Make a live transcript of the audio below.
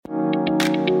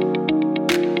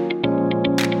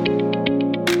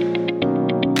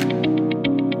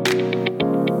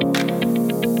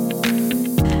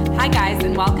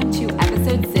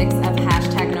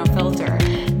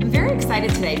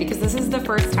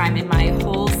time in my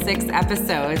whole 6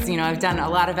 episodes. You know, I've done a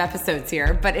lot of episodes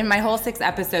here, but in my whole 6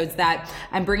 episodes that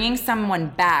I'm bringing someone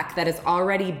back that has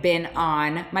already been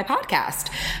on my podcast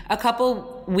a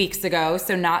couple weeks ago.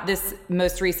 So not this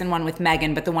most recent one with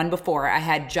Megan, but the one before. I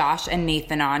had Josh and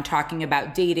Nathan on talking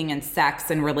about dating and sex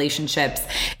and relationships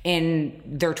in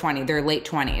their late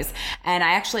 20s. And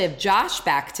I actually have Josh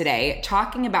back today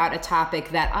talking about a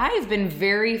topic that I've been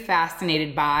very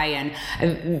fascinated by, and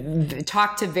I've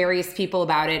talked to various people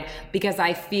about it because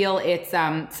I feel it's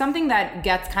something that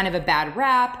gets kind of a bad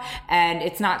rap and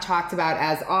it's not talked about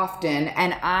as often.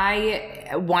 And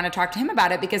I want to talk to him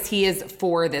about it because he is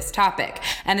for this topic.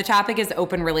 And the topic is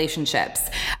open relationships.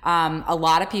 A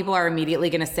lot of people are immediately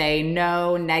going to say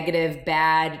no, negative,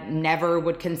 bad, never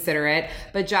would consider it.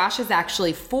 But Josh is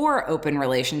actually for open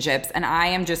relationships. And I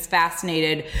am just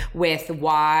fascinated with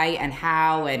why and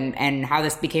how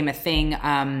this became a thing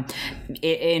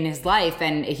in his life.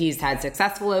 And he's had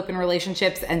successful open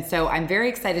relationships. And so I'm very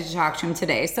excited to talk to him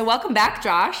today. So welcome back,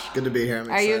 Josh. Good to be here.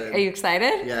 I'm excited. Are you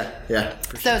excited? Yeah.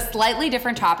 So slightly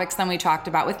different topics than we talked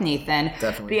about with Nathan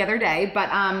the other day. But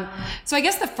so I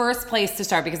guess the first place to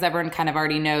start, because everyone kind of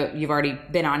already know you've already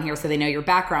been on here, so they know your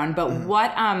background. But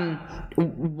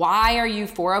why are you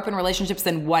for open relationships,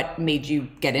 and what made you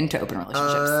get into open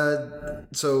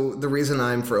relationships? So the reason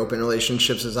I'm for open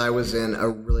relationships is I was in a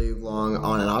really long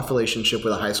on and off relationship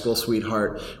with a high school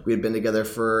sweetheart. We had been together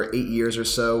for 8 years or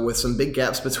so with some big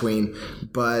gaps between,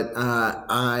 but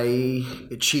I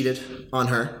cheated on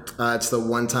her. It's the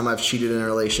one time I've cheated in a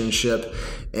relationship,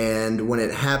 and when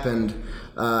it happened,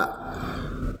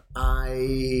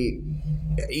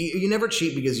 you never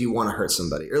cheat because you want to hurt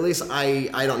somebody, or at least I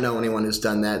don't know anyone who's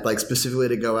done that, like specifically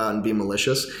to go out and be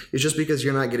malicious. It's just because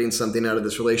you're not getting something out of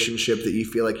this relationship that you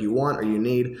feel like you want or you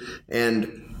need.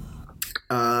 And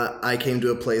I came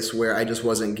to a place where I just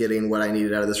wasn't getting what I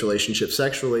needed out of this relationship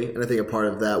sexually. And I think a part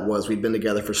of that was we'd been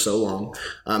together for so long.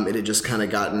 It had just kind of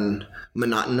gotten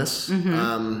monotonous.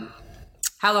 Mm-hmm.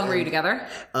 How long were you together?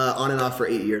 On and off for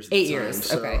 8 years. 8 years.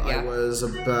 So okay. Yeah. I was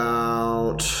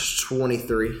about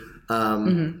 23.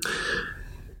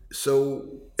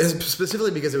 So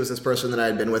specifically because it was this person that I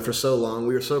had been with for so long,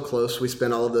 we were so close. We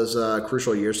spent all of those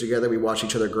crucial years together. We watched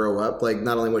each other grow up. Like,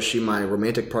 not only was she my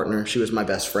romantic partner, she was my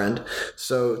best friend.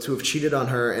 So to have cheated on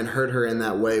her and hurt her in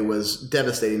that way was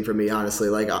devastating for me, honestly.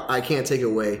 Like, I can't take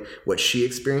away what she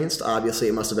experienced. Obviously,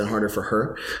 it must have been harder for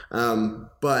her.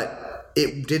 But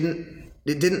it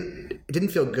didn't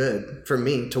feel good for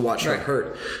me to watch her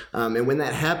hurt. And when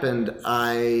that happened,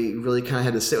 I really kind of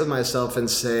had to sit with myself and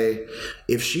say,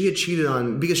 if she had cheated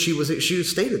on, because she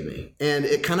stayed with me. And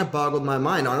it kind of boggled my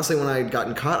mind. Honestly, when I had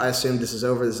gotten caught, I assumed this is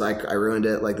over. This is like, I ruined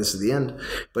it. Like, this is the end.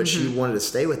 But she wanted to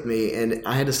stay with me. And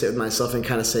I had to sit with myself and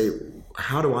kind of say,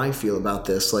 how do I feel about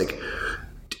this? Like,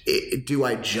 do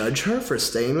I judge her for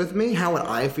staying with me? How would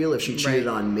I feel if she cheated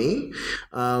on me?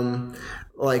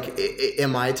 Like,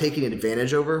 am I taking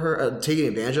advantage of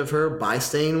her by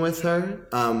staying with her,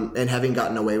 and having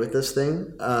gotten away with this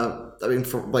thing? I mean,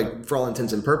 for all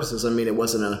intents and purposes, I mean, it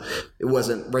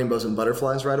wasn't rainbows and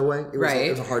butterflies right away. It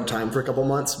was a hard time for a couple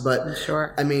months, but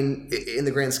sure. I mean, in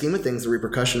the grand scheme of things, the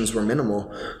repercussions were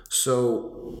minimal.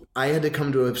 So I had to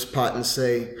come to a spot and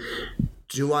say,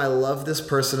 do I love this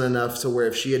person enough to where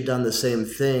if she had done the same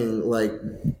thing, like,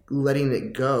 letting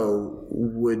it go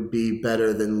would be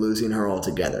better than losing her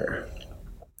altogether?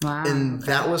 Wow. And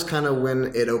that was kind of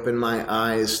when it opened my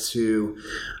eyes to,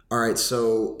 all right,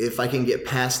 so if I can get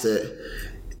past it,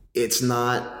 it's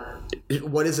not,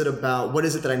 what is it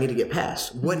that I need to get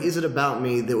past? What is it about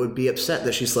me that would be upset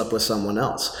that she slept with someone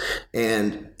else?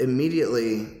 And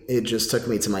immediately it just took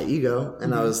me to my ego.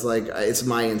 And I was like, it's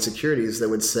my insecurities that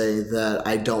would say that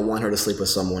I don't want her to sleep with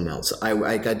someone else.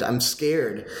 I'm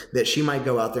scared that she might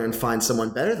go out there and find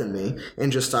someone better than me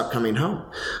and just stop coming home.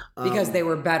 Because they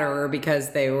were better, or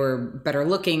because they were better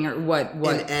looking, or what?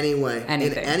 In any way.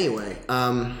 Anything. In any way.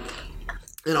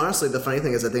 And honestly, the funny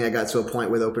thing is, I think I got to a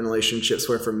point with open relationships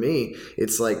where for me,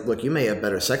 it's like, look, you may have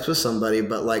better sex with somebody,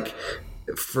 but like,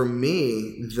 for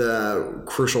me, the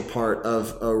crucial part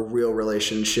of a real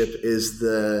relationship is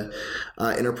the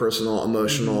interpersonal,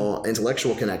 emotional,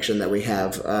 intellectual connection that we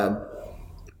have.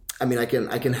 I mean, I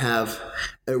can have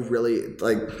a really,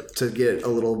 like, to get a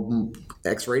little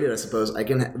X-rated, I suppose, I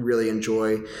can really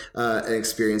enjoy an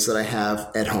experience that I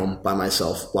have at home by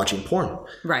myself watching porn.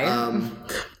 Right.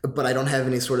 but I don't have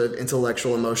any sort of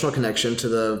intellectual, emotional connection to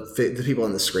the people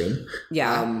on the screen.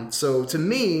 Yeah. So to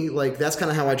me, like, that's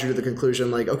kind of how I drew to the conclusion,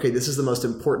 like, okay, this is the most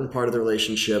important part of the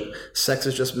relationship. Sex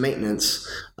is just maintenance.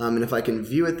 And if I can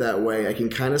view it that way, I can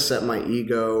kind of set my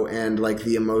ego and like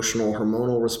the emotional,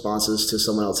 hormonal responses to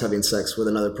someone else having sex with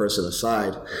another person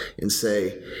aside and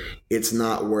say, it's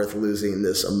not worth losing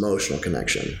this emotional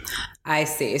connection. I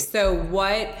see. So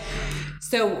what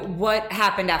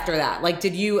happened after that? Like,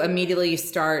 did you immediately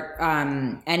start,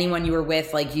 anyone you were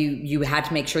with, like you had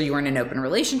to make sure you were in an open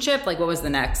relationship? Like, what was the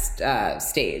next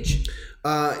stage?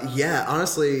 Yeah,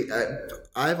 honestly,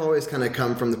 I've always kind of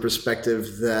come from the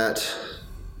perspective that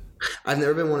I've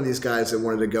never been one of these guys that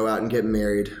wanted to go out and get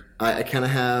married. I kind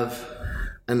of have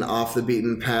an off the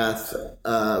beaten path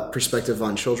perspective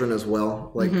on children as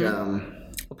well. Like,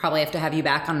 We'll probably have to have you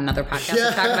back on another podcast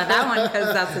to talk about that one,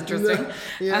 because that's interesting.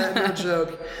 No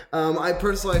joke. I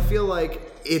personally, I feel like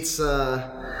it's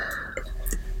a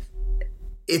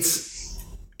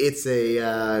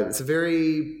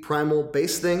very primal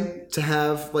base thing to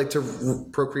have, like, to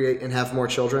procreate and have more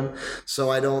children. So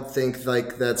I don't think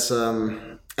like that's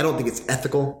I don't think it's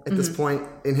ethical at this point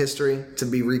in history to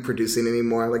be reproducing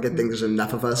anymore. Like, I think there's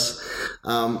enough of us,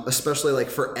 especially like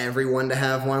for everyone to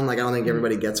have one. Like, I don't think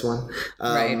everybody gets one.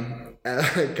 Right.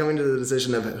 Coming to the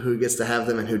decision of who gets to have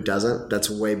them and who doesn't, that's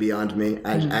way beyond me.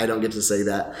 I don't get to say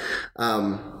that.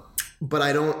 But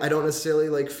I don't necessarily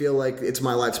like feel like it's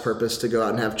my life's purpose to go out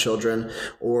and have children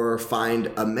or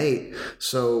find a mate.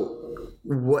 So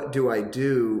what do I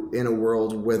do in a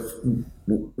world with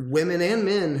women and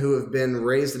men who have been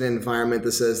raised in an environment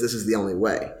that says this is the only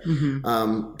way?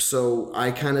 So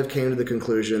I kind of came to the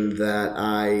conclusion that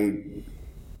I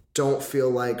don't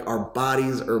feel like our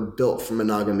bodies are built for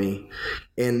monogamy,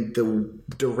 and the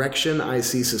direction I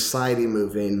see society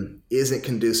moving isn't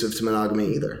conducive to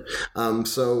monogamy either.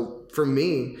 So for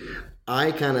me,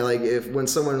 I kind of like, when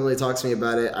someone really talks to me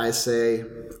about it, I say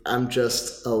I'm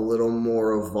just a little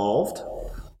more evolved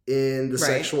in the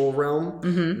sexual realm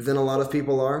than a lot of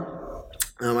people are.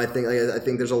 I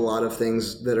think there's a lot of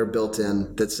things that are built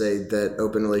in that say that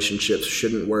open relationships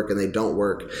shouldn't work, and they don't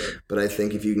work. But I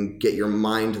think if you can get your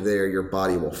mind there, your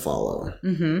body will follow.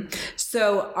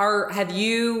 So have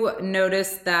you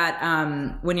noticed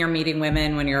that when you're meeting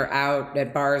women, when you're out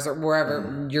at bars or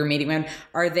wherever you're meeting women,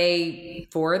 are they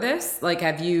for this? Like,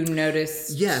 have you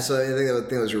noticed? Yeah. So I think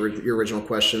that was your original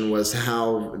question, was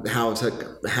how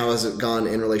has it gone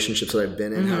in relationships that I've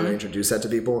been in? How do I introduce that to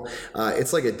people?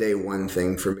 It's like a day one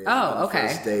thing for me. Oh, okay.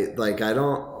 First date, like, I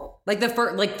don't. Like the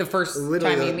first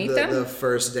time you meet them? The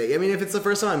first date. I mean, if it's the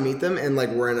first time I meet them and like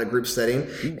we're in a group setting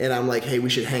and I'm like, hey, we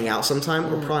should hang out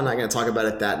sometime, we're probably not going to talk about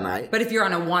it that night. But if you're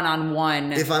on a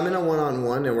one-on-one. If I'm in a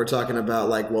one-on-one and we're talking about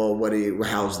like, well,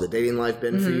 how's the dating life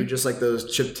been for you? Just like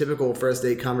those typical first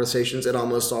date conversations, it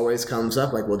almost always comes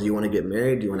up like, well, do you want to get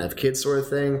married? Do you want to have kids, sort of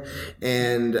thing?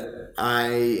 And I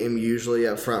am usually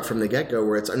up front from the get-go,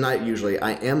 where it's not usually,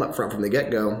 I am up front from the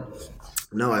get-go.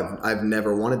 No, I've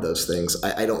never wanted those things.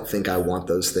 I don't think I want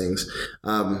those things.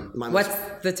 What's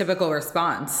the typical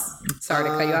response? Sorry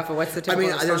to cut you off, but what's the typical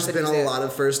response? There's been a lot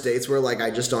of first dates where like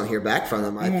I just don't hear back from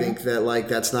them. I think that like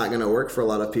that's not going to work for a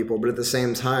lot of people. But at the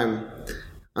same time,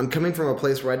 I'm coming from a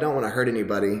place where I don't want to hurt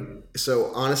anybody.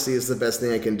 So honesty is the best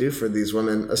thing I can do for these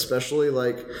women, especially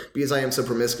like because I am so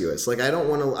promiscuous. Like I don't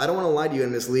want to lie to you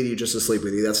and mislead you just to sleep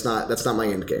with you. That's not my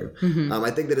end game.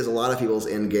 I think that is a lot of people's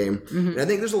end game. And I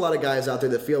think there's a lot of guys out there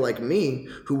that feel like me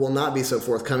who will not be so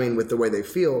forthcoming with the way they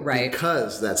feel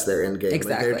because that's their end game.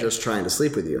 Exactly. Like they're just trying to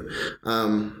sleep with you.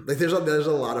 Like there's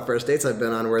a lot of first dates I've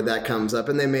been on where that comes up,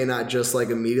 and they may not just like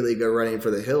immediately go running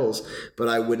for the hills, but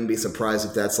I wouldn't be surprised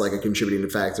if that's like a contributing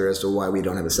factor as to why we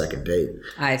don't have a second date.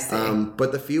 I see.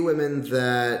 But the few women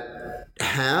that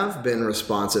have been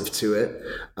responsive to it,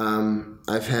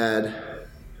 I've had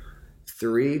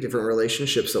 3 different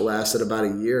relationships that lasted about a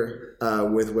year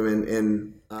with women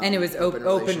in and it was open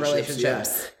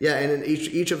relationships. Yeah, and in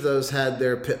each of those had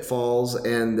their pitfalls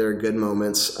and their good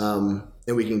moments, and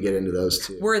we can get into those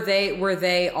too. Were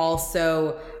they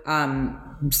also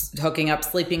hooking up,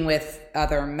 sleeping with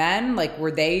other men? Like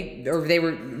were they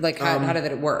were like how did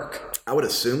it work? I would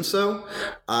assume so.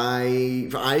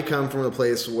 I come from a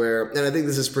place where, and I think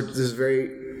this is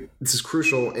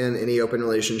crucial in any open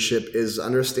relationship, is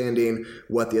understanding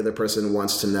what the other person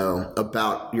wants to know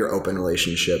about your open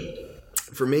relationship.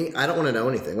 For me, I don't want to know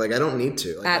anything. Like I don't need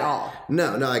to. Like, at all.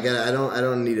 No, I get it. I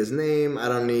don't need his name. I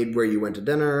don't need where you went to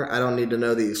dinner. I don't need to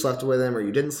know that you slept with him or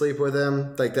you didn't sleep with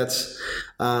him. Like that's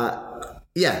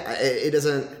Yeah, it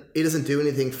doesn't do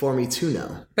anything for me to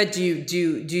know. But do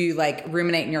you like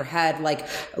ruminate in your head like,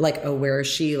 oh, where is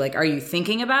she? Like, are you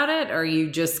thinking about it? Or are you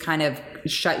just kind of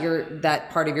shut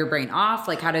that part of your brain off?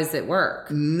 Like, how does it work?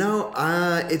 No,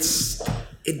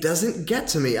 it doesn't get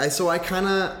to me. I kind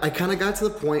of got to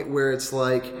the point where it's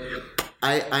like,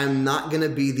 I'm not going to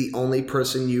be the only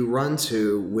person you run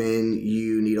to when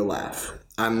you need a laugh.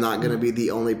 I'm not going to be the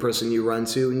only person you run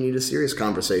to when you need a serious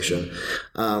conversation,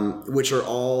 which are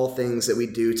all things that we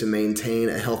do to maintain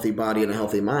a healthy body and a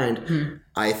healthy mind.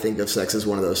 I think of sex as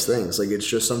one of those things. Like, it's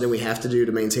just something we have to do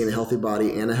to maintain a healthy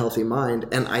body and a healthy mind.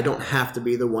 And I don't have to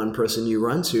be the one person you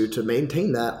run to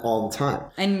maintain that all the time.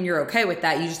 And you're okay with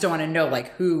that. You just don't want to know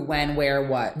like who, when, where,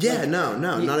 what. Yeah, no,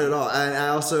 not at all. And I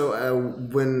also,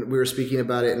 when we were speaking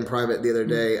about it in private the other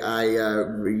day, I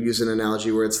use an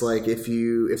analogy where it's like, if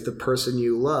the person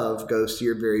you love goes to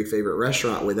your very favorite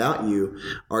restaurant without you,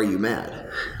 are you mad?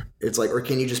 It's like, or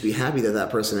can you just be happy that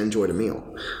that person enjoyed a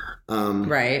meal?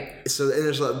 Right. So and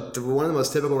there's one of the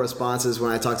most typical responses when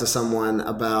I talk to someone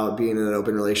about being in an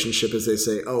open relationship is they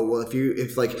say, oh, well,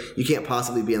 if like you can't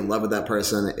possibly be in love with that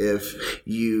person if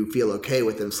you feel okay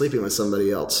with them sleeping with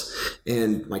somebody else.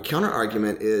 And my counter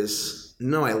argument is,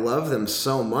 no, I love them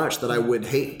so much that I would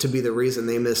hate to be the reason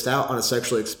they missed out on a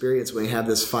sexual experience when they have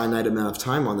this finite amount of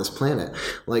time on this planet.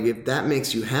 Like, if that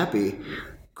makes you happy,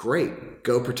 great.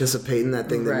 Go participate in that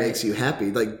thing that makes you happy.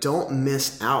 Like, don't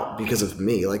miss out because of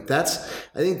me. Like, I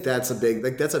think that's a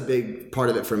big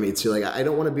part of it for me too. Like, I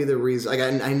don't want to be the reason, like,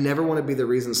 I never want to be the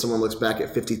reason someone looks back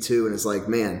at 52 and is like,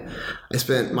 man, I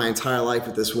spent my entire life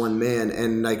with this one man.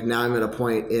 And like, now I'm at a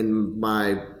point in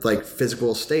my like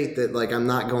physical state that like, I'm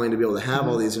not going to be able to have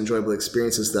all these enjoyable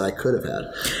experiences that I could have had.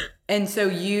 And so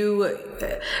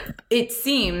it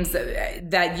seems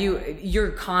that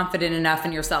you're confident enough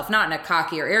in yourself, not in a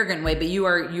cocky or arrogant way, but you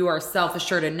are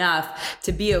self-assured enough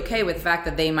to be okay with the fact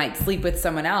that they might sleep with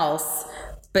someone else,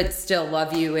 but still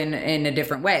love you in a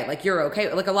different way. Like, you're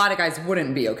okay. Like, a lot of guys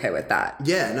wouldn't be okay with that.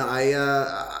 Yeah, no,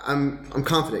 I'm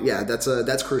confident. Yeah,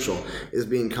 that's crucial, is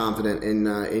being confident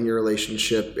in your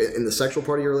relationship, in the sexual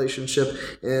part of your relationship,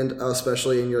 and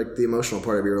especially in your like the emotional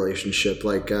part of your relationship.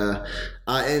 Like,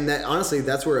 and that honestly,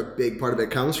 that's where a big part of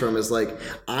it comes from. Is like,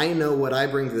 I know what I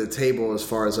bring to the table as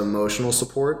far as emotional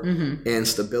support and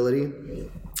stability,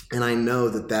 and I know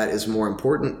that is more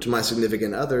important to my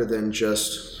significant other than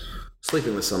just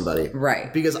sleeping with somebody.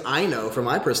 Right. Because I know from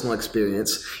my personal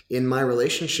experience in my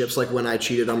relationships, like when I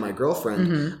cheated on my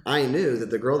girlfriend, I knew that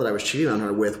the girl that I was cheating on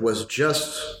her with was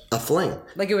just a fling.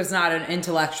 Like, it was not an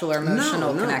intellectual or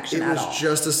emotional connection at all. It was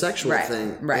just a sexual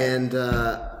thing. Right. And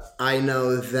I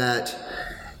know that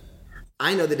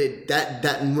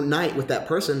that night with that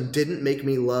person didn't make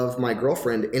me love my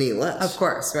girlfriend any less. Of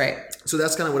course, right. So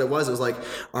that's kind of what it was. It was like,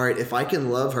 all right, if I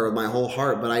can love her with my whole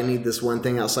heart, but I need this one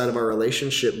thing outside of our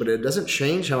relationship, but it doesn't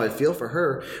change how I feel for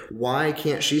her, why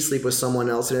can't she sleep with someone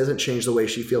else? And it doesn't change the way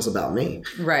she feels about me.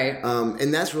 Right.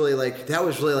 And that was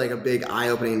really like a big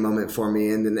eye-opening moment for me.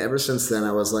 And then ever since then,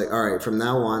 I was like, all right, from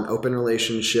now on, open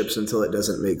relationships until it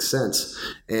doesn't make sense.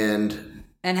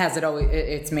 And has it always?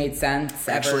 It's made sense.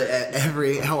 Actually,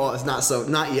 it's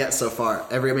not yet so far.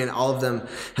 All of them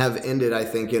have ended, I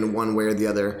think, in one way or the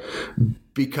other,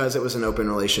 because it was an open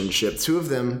relationship. 2 of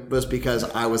them was because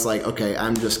I was like, okay,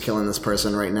 I'm just killing this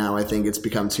person right now. I think it's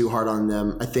become too hard on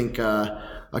them. I think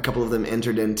a couple of them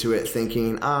entered into it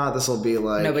thinking, this will be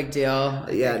like no big deal.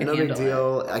 Yeah, no big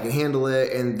deal. I can handle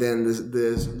it. And then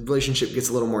the relationship gets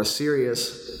a little more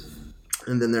serious,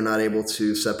 and then they're not able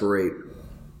to separate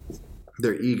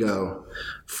their ego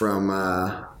from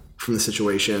the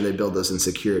situation. They build those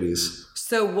insecurities.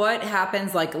 So what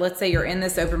happens, like, let's say you're in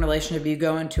this open relationship, you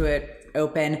go into it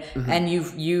open, and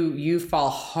you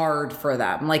fall hard for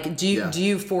them. Like, do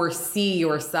you foresee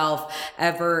yourself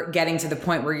ever getting to the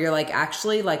point where you're like,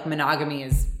 actually, like, monogamy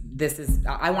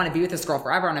I want to be with this girl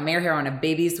forever. I want to marry her. I want to have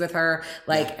babies with her.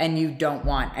 Like, and you don't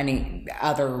want any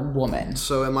other woman.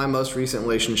 So in my most recent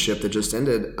relationship that just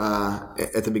ended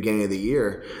at the beginning of the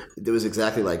year, it was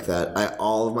exactly like that.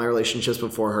 All of my relationships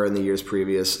before her in the years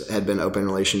previous had been open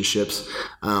relationships.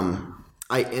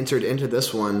 I entered into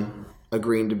this one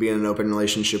agreeing to be in an open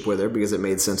relationship with her because it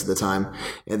made sense at the time.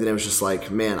 And then it was just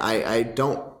like, man, I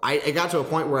got to a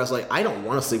point where I was like, I don't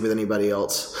want to sleep with anybody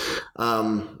else.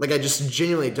 Like, I just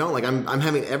genuinely don't. Like, I'm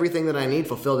having everything that I need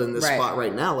fulfilled in this spot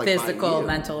right now. Like, physical,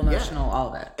 mental, emotional,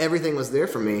 all of it. Everything was there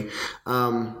for me.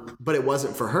 But it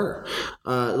wasn't for her.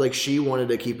 Like, she wanted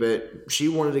to keep it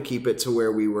to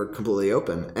where we were completely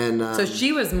open. And so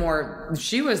she was the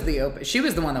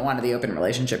one that wanted the open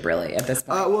relationship, really, at this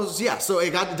point. So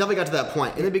it definitely got to that that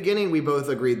point. In the beginning, we both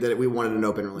agreed that we wanted an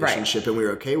open relationship and we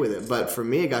were okay with it. But for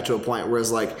me, it got to a point where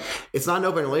it's like, it's not an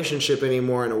open relationship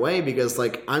anymore in a way because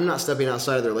like I'm not stepping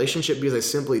outside of the relationship because I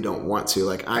simply don't want to.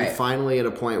 Like I'm finally at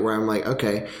a point where I'm like,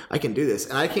 okay, I can do this.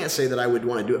 And I can't say that I would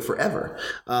want to do it forever.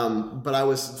 But I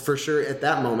was for sure at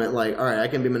that moment like, all right, I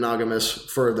can be monogamous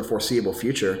for the foreseeable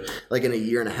future. Like in a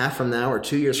year and a half from now or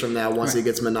 2 years from now, once it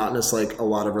gets monotonous, like a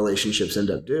lot of relationships end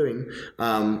up doing,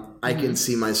 I can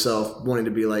see myself wanting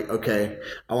to be like, okay,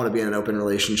 I want to be in an open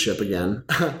relationship again.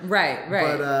 Right.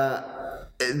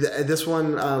 But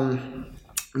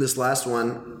this last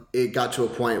one, it got to a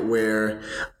point where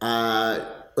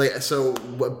so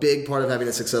a big part of having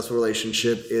a successful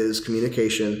relationship is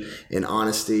communication and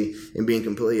honesty and being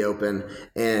completely open.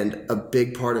 And a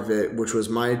big part of it, which was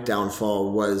my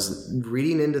downfall, was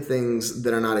reading into things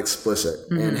that are not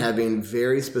explicit and having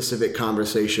very specific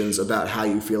conversations about how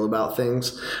you feel about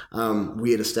things.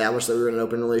 We had established that we were in an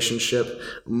open relationship.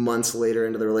 Months later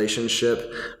into the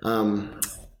relationship,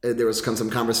 there was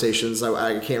some conversations.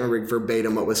 I can't remember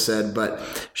verbatim what was said, but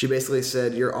she basically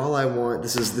said, "You're all I want.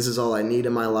 This is all I need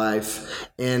in my life."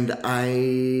 And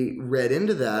I read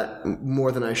into that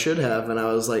more than I should have, and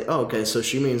I was like, "Oh, okay. So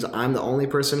she means I'm the only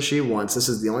person she wants. This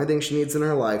is the only thing she needs in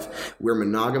her life. We're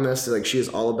monogamous. Like she is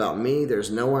all about me.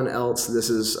 There's no one else. This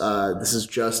is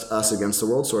just us against the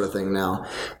world, sort of thing now."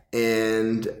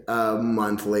 And a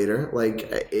month later,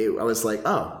 I was like,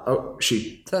 oh,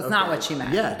 she. So that's not what she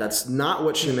meant. Yeah, that's not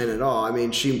what she meant at all. I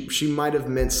mean, she might have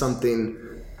meant something.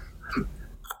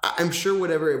 I'm sure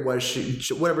whatever it was,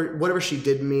 whatever she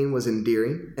did mean was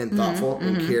endearing and thoughtful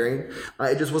and caring.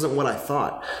 It just wasn't what I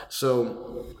thought.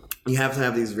 So you have to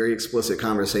have these very explicit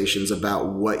conversations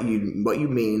about what you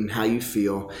mean, how you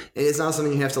feel. And it's not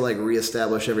something you have to like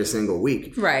reestablish every single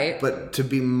week. Right. But to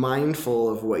be mindful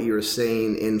of what you're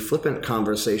saying in flippant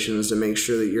conversations to make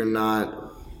sure that you're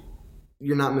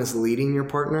not misleading your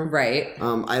partner. Right.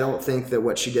 I don't think that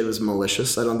what she did was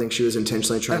malicious. I don't think she was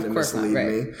intentionally trying to mislead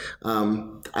me.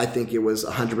 I think it was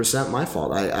 100% my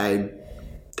fault.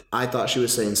 I thought she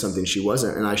was saying something she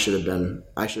wasn't, and I should have been.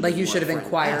 You should have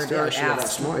inquired or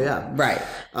asked more. Yeah, right.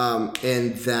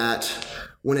 And that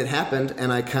when it happened,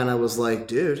 and I kind of was like,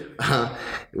 "Dude,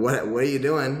 what are you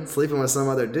doing? Sleeping with some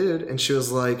other dude?" And she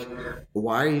was like,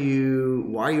 "Why are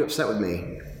you upset with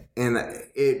me?" And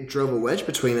it drove a wedge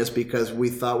between us because we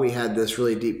thought we had this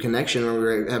really deep connection and we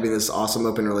were having this awesome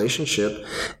open relationship,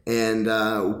 and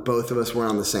both of us were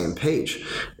on the same page,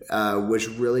 which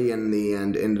really in the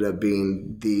end ended up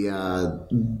being the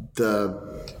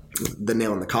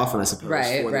nail in the coffin, I suppose,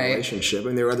 for the relationship. I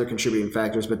mean, there were other contributing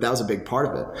factors, but that was a big part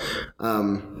of it.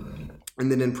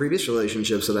 And then in previous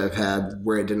relationships that I've had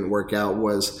where it didn't work out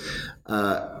was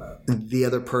the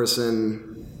other person.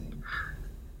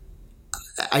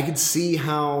 I could see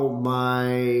how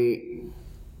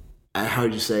how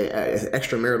would you say,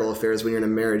 extramarital affairs when you're in a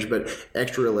marriage, but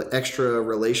extra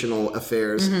relational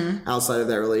affairs outside of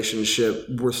that relationship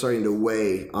were starting to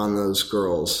weigh on those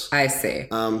girls. I see.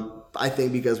 I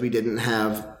think because we didn't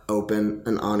have open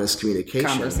and honest communication.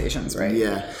 Conversations, right?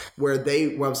 Yeah. Where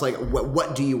I was like,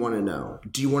 what do you want to know?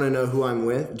 Do you want to know who I'm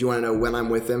with? Do you want to know when I'm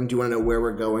with them? Do you want to know where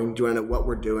we're going? Do you want to know what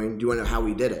we're doing? Do you want to know how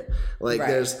we did it? Like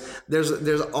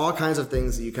there's all kinds of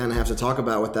things that you kind of have to talk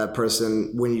about with that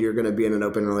person when you're going to be in an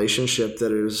open relationship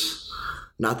that is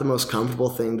not the most comfortable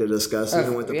thing to discuss,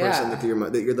 even with the person that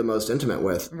you're the most intimate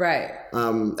with. Right.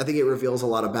 I think it reveals a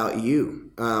lot about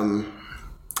you.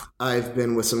 I've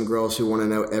been with some girls who want to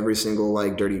know every single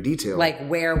dirty detail, like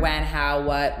where, when, how,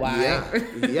 what, why.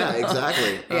 Yeah,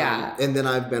 exactly. And then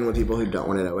I've been with people who don't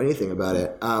want to know anything about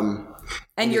it.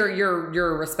 And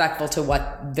you're respectful to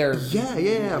what they're.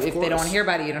 Yeah. Of if course. They don't want to hear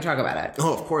about it, you don't talk about it.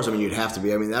 Oh, of course. I mean, you'd have to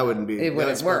be. I mean, that wouldn't be. It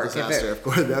wouldn't work. Disaster. Of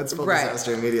course, that's spell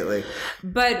disaster immediately.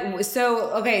 But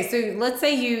so let's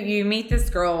say you meet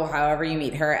this girl, however you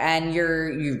meet her, and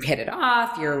you hit it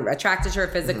off. You're attracted to her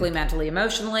physically, mentally,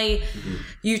 emotionally.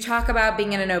 You talk about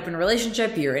being in an open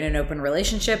relationship. You're in an open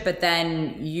relationship, but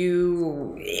then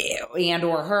you and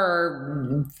or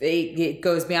her, it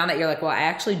goes beyond that. You're like, well, I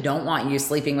actually don't want you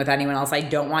sleeping with anyone else. I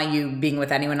don't want you being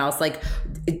with anyone else.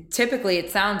 Typically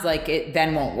it sounds like it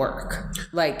then won't work.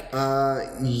 It's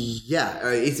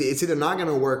either not going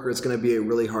to work or it's going to be a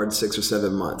really hard 6 or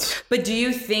 7 months. But do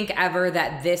you think ever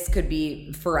that this could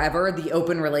be forever? The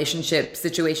open relationship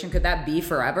situation, could that be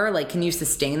forever? Can you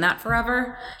sustain that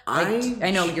forever?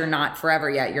 I know you're not forever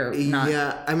yet. You're not.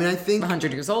 Yeah. I mean, I think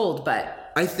 100 years old,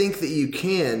 but I think that you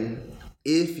can.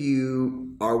 If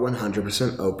you are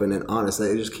 100% open and honest,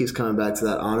 it just keeps coming back to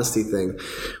that honesty thing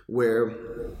where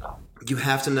you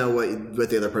have to know what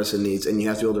the other person needs and you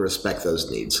have to be able to respect those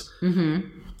needs.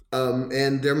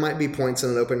 And there might be points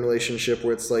in an open relationship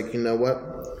where it's like, you know what?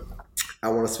 I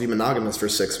want us to be monogamous for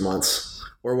 6 months.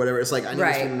 Or whatever. It's like, I need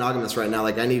us to be monogamous right now.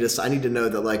 Like, I need to know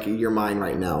that, like, you're mine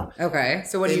right now. Okay.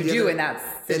 So what do you do in that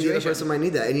situation? And the other person might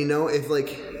need that. And, you know, if,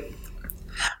 like,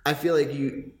 I feel like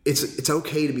it's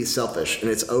okay to be selfish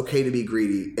and it's okay to be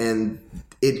greedy. And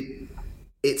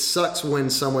it sucks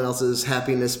when someone else's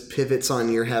happiness pivots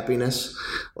on your happiness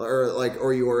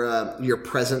or your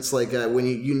presence. Like, when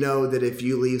you know that if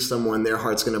you leave someone, their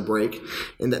heart's going to break.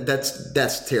 And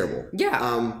that's terrible.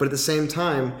 Yeah. But at the same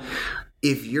time,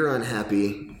 if you're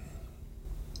unhappy,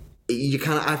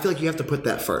 I feel like you have to put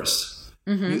that first.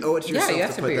 Mm-hmm. You owe it to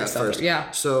yourself to put that first.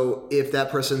 Yeah. So if that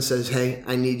person says, "Hey,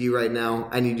 I need you right now.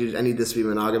 I need this to be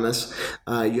monogamous,"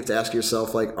 you have to ask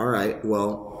yourself, like, "All right,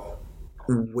 well,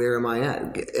 where am I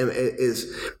at?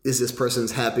 Is this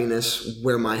person's happiness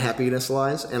where my happiness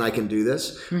lies, and I can do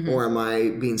this, mm-hmm. or am I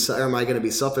going to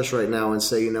be selfish right now and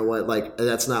say, you know what, like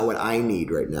that's not what I need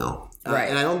right now?" Right.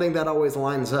 And I don't think that always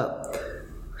lines up.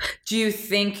 Do you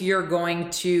think you're going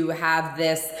to have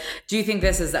this? Do you think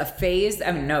this is a phase?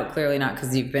 I mean, no, clearly not, because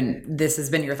this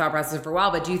has been your thought process for a while.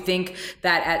 But do you think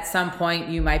that at some point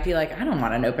you might be like, I don't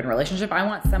want an open relationship. I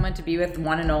want someone to be with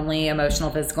one and only emotional,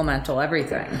 physical, mental,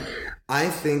 everything. I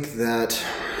think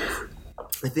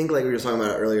like we were talking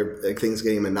about earlier, like things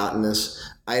getting monotonous.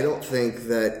 I don't think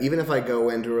that even if I go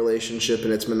into a relationship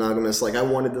and it's monogamous, like I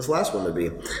wanted this last one to be.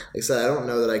 Like I said, I don't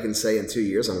know that I can say in 2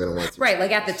 years I'm going to want to. Right.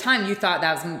 Like at the time you thought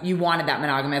you wanted that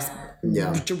monogamous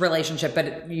relationship,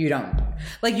 but you don't.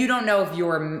 Like you don't know if you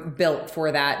were built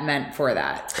for that, meant for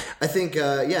that. I think,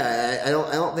 I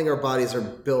don't think our bodies are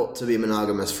built to be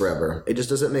monogamous forever. It just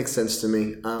doesn't make sense to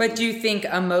me. But do you think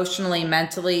emotionally,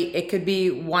 mentally, it could be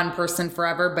one person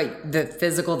forever, but the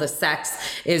physical, the sex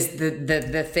is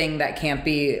the thing that can't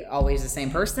be always the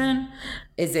same person?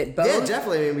 Is it both? Yeah,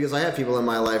 definitely. I mean, because I have people in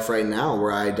my life right now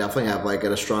where I definitely have like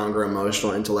a stronger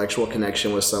emotional, intellectual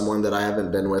connection with someone that I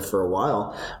haven't been with for a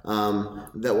while,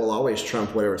 that will always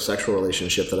trump whatever sexual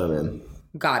relationship that I'm in.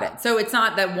 Got it. So it's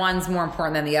not that one's more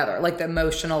important than the other, like the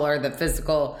emotional or the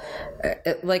physical.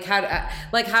 Like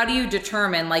how do you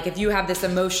determine, like if you have this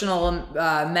emotional,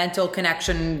 mental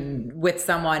connection with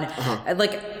someone,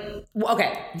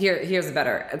 okay, here's a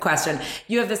better question.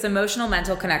 You have this emotional,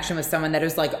 mental connection with someone that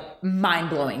is like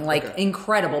mind-blowing, like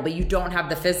incredible, but you don't have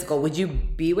the physical. Would you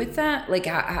be with that? Like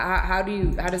how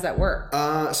does that work?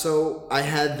 So I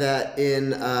had that in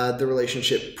the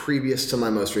relationship previous to my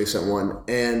most recent one,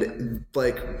 and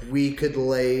like we could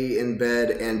lay in bed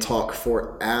and talk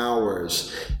for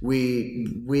hours. We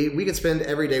could spend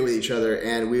every day with each other,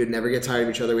 and we would never get tired of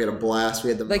each other. We had a blast.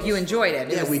 We had you enjoyed it.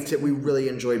 Yeah, we really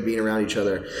enjoyed being around each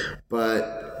other.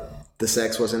 But the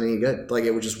sex wasn't any good. Like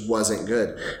it just wasn't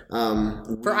good.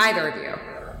 For either of you.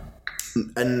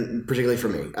 And particularly for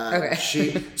me. Okay.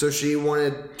 She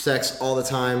wanted sex all the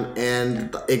time,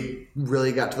 and it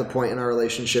really got to the point in our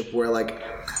relationship where like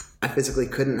I physically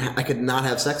I could not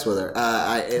have sex with her.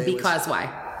 Why?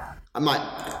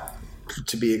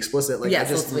 To be explicit, like yes,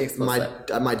 let's be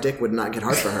explicit. My dick would not get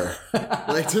hard for her.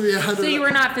 Like to be honest. So you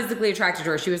were not physically attracted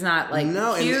to her. She was not like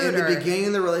no. Cute, in the beginning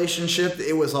of the relationship,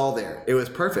 it was all there. It was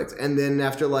perfect. And then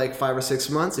after like 5 or 6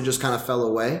 months, it just kind of fell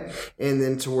away. And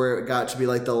then to where it got to be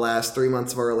like the last 3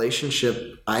 months of our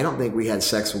relationship, I don't think we had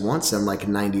sex once in like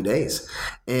 90 days,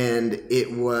 and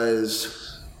it was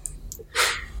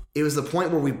the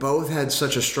point where we both had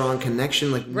such a strong connection,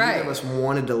 like neither of us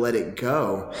wanted to let it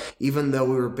go, even though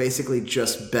we were basically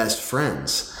just best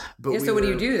friends. But so what do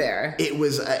you do there?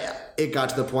 It got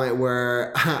to the point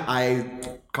where I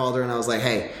called her and I was like,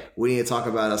 hey, we need to talk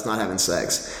about us not having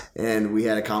sex. And we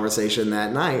had a conversation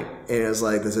that night, and it was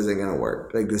like, this isn't going to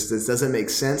work. Like this doesn't make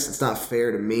sense. It's not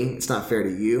fair to me. It's not fair to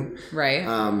you. Right.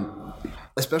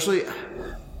 Especially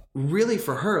really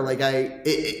for her. Like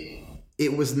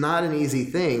it was not an easy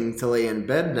thing to lay in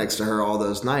bed next to her all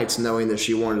those nights, knowing that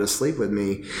she wanted to sleep with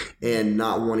me and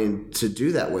not wanting to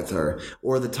do that with her,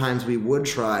 or the times we would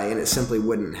try and it simply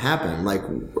wouldn't happen, like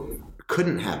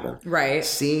couldn't happen. Right.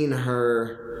 Seeing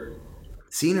her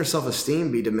self-esteem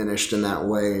be diminished in that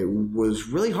way was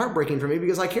really heartbreaking for me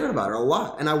because I cared about her a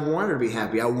lot and I wanted her to be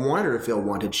happy. I wanted her to feel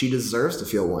wanted. She deserves to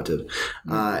feel wanted.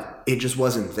 It just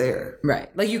wasn't there. Right.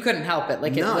 Like you couldn't help it.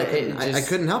 Like no, I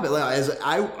couldn't help it.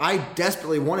 I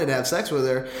desperately wanted to have sex with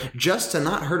her just to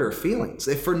not hurt her feelings,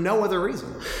 if for no other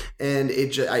reason. And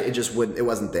it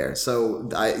wasn't there. So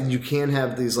you can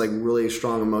have these like really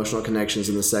strong emotional connections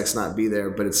and the sex not be there,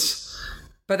 but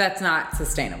But that's not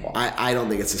sustainable. I don't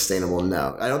think it's sustainable,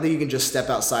 no. I don't think you can just step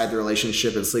outside the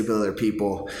relationship and sleep with other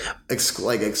people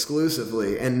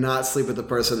exclusively and not sleep with the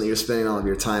person that you're spending all of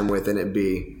your time with and it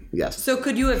be, yes. So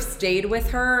could you have stayed with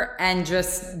her and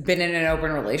just been in an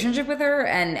open relationship with her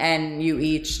and you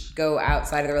each go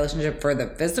outside of the relationship for the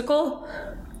physical?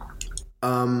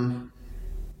 Or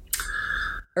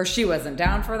she wasn't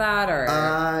down for that? Or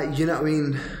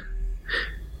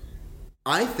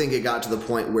I think it got to the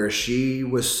point where she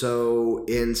was so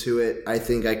into it. I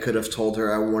think I could have told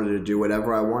her I wanted to do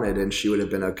whatever I wanted, and she would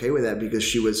have been okay with that because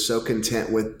she was so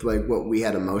content with like what we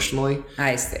had emotionally.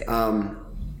 I see.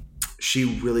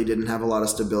 She really didn't have a lot of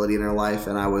stability in her life,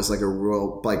 and I was like a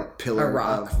real like pillar, a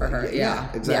rock for her. Yeah,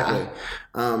 exactly.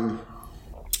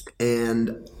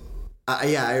 Yeah.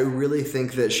 I really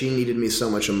think that she needed me so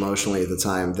much emotionally at the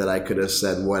time that I could have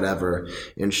said whatever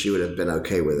and she would have been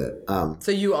okay with it.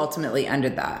 So you ultimately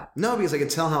ended that? No, because I could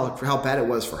tell how bad it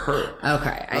was for her.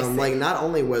 Okay, I see. Like, not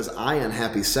only was I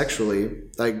unhappy sexually,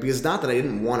 like, because not that I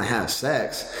didn't want to have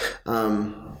sex, but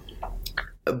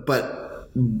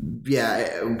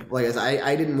yeah, like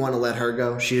I didn't want to let her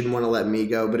go. She didn't want to let me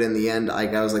go. But in the end, I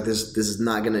was like, this is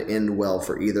not going to end well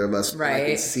for either of us. Right. And I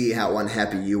can see how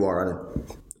unhappy you are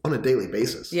on a daily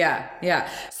basis. Yeah.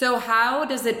 So how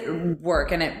does it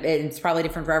work? And it's probably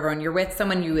different for everyone. You're with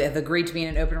someone, you have agreed to be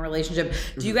in an open relationship.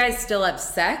 Do you guys still have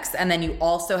sex? And then you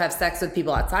also have sex with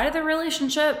people outside of the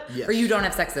relationship? Yes. Or you don't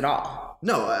have sex at all?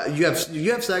 No, you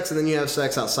have sex and then you have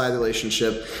sex outside the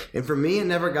relationship. And for me, it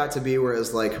never got to be where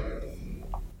it's like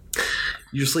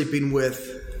you're sleeping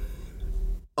with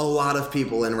a lot of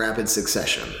people in rapid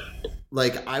succession.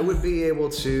 Like, I would be able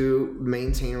to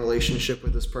maintain a relationship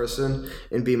with this person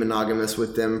and be monogamous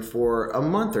with them for a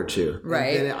month or two.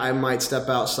 Right. And then I might step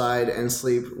outside and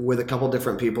sleep with a couple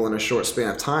different people in a short span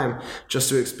of time just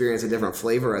to experience a different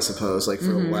flavor, I suppose, like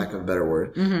for lack of a better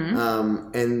word.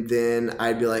 And then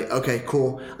I'd be like, okay,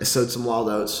 cool. I sowed some wild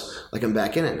oats. Like, I'm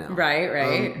back in it now.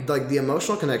 Right. Like, the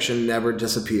emotional connection never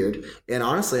disappeared. And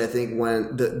honestly, I think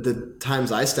when the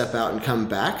times I step out and come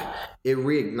back, it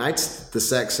reignites the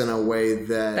sex in a way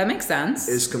that makes sense.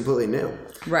 Is completely new.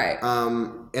 Right.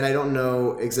 And I don't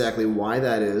know exactly why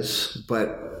that is,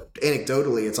 but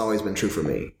anecdotally, it's always been true for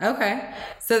me. Okay.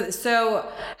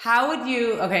 So how would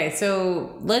you,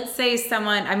 so let's say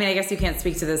someone, I mean, I guess you can't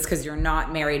speak to this because you're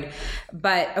not married,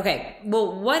 but okay,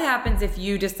 well, what happens if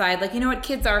you decide, like, you know what,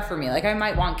 kids are for me, like I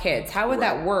might want kids. How would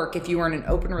that work if you were in an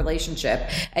open relationship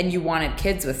and you wanted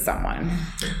kids with someone?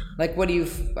 Like, what do you...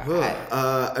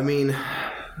 I mean...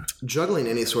 Juggling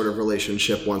any sort of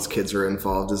relationship once kids are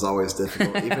involved is always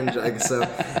difficult. Even so,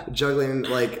 juggling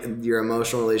like your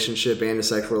emotional relationship and your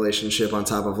sexual relationship on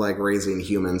top of like raising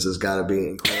humans has got to be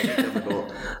incredibly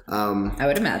difficult. I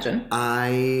would imagine.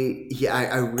 I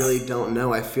really don't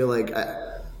know. I feel like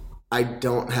I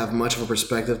don't have much of a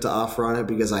perspective to offer on it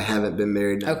because I haven't been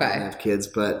married and I don't have kids.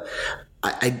 But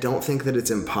I don't think that it's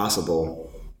impossible.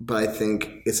 But I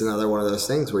think it's another one of those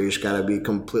things where you just got to be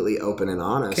completely open and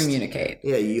honest. Communicate.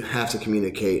 Yeah, you have to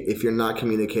communicate. If you're not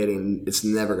communicating, it's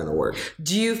never going to work.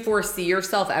 Do you foresee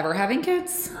yourself ever having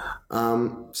kids?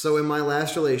 So in my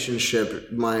last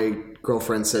relationship, my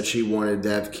girlfriend said she wanted to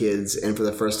have kids. And for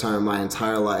the first time in my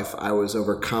entire life, I was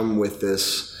overcome with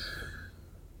this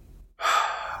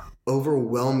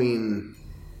overwhelming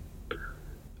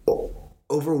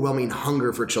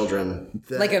hunger for children.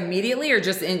 Like immediately, or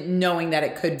just in knowing that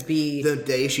it could be? The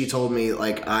day she told me,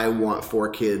 like, I want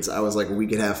 4 kids, I was like, we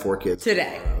could have 4 kids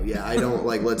today. Yeah, I don't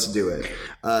like, let's do it.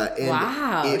 And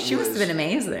wow, she must have been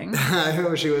amazing. I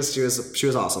know she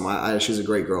was awesome. She's a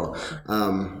great girl.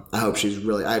 I hope she's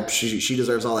really, she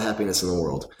deserves all the happiness in the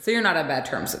world. So you're not on bad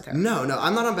terms with her? No,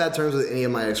 I'm not on bad terms with any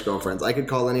of my ex-girlfriends. I could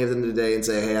call any of them today and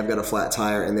say, hey, I've got a flat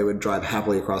tire, and they would drive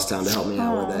happily across town to help me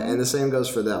out with it. And the same goes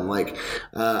for them. Like,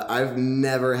 I've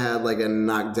never had like a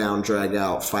knockdown, drag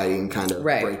out, fighting kind of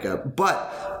breakup.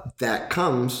 But that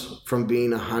comes from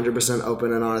being 100%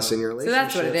 open and honest in your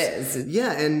relationship. So that's what it is.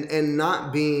 Yeah, and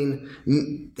not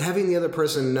having the other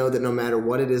person know that no matter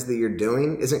what it is that you're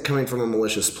doing isn't coming from a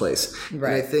malicious place.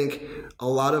 Right. And I think a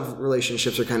lot of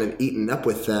relationships are kind of eaten up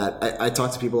with that. I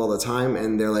talk to people all the time,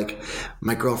 and they're like,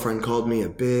 my girlfriend called me a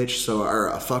bitch, or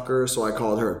a fucker, so I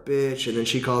called her a bitch, and then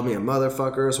she called me a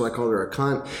motherfucker, so I called her a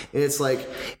cunt. And it's like,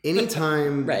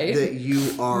 anytime that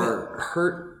you are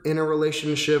hurt in a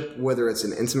relationship, whether it's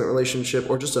an intimate relationship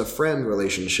or just a friend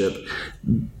relationship,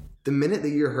 the minute that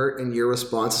you're hurt and your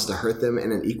response is to hurt them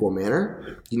in an equal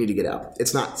manner, you need to get out.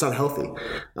 It's not healthy.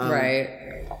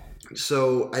 Right.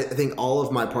 So I think all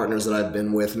of my partners that I've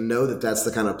been with know that that's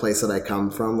the kind of place that I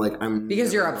come from. Like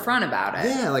because you're upfront about it.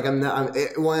 Yeah, like I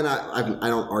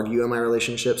don't argue in my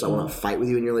relationships. I won't fight with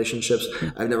you in your relationships.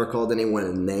 I've never called anyone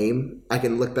a name. I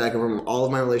can look back over all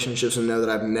of my relationships and know that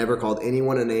I've never called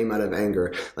anyone a name out of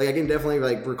anger. Like I can definitely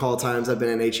like recall times I've been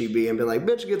in HEB and been like,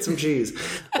 "Bitch, get some cheese,"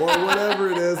 or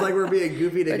whatever it is. Like we're being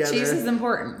goofy together. But cheese is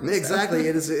important. Exactly,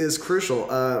 it is crucial.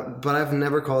 But I've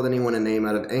never called anyone a name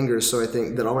out of anger. So I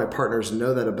think that all my partners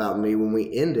know that about me. When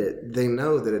we end it, they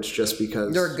know that it's just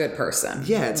because you're a good person.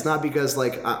 Yeah, it's not because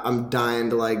like I'm dying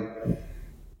to like.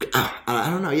 I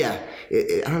don't know. Yeah,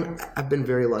 I've been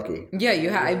very lucky. Yeah, you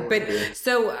have. But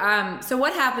so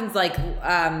what happens like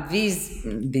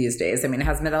these days? I mean, it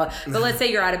hasn't been a lot. But let's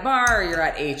say you're at a bar or you're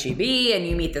at HEB and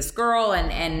you meet this girl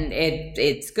and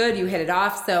it's good. You hit it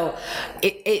off. So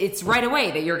it's right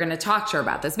away that you're going to talk to her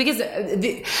about this because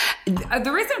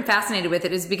the reason I'm fascinated with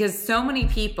it is because so many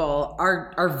people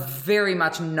are very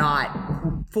much not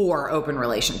for open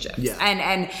relationships. Yeah.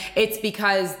 And it's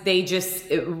because they just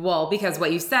because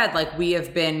what you said, like we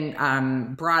have been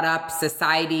brought up,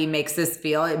 society makes us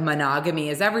feel monogamy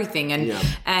is everything,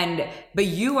 but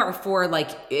you are for like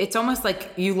it's almost like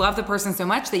you love the person so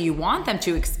much that you want them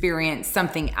to experience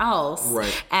something else,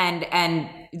 right? And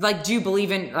like, do you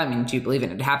believe in it?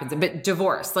 It happens, but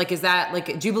divorce, like, is that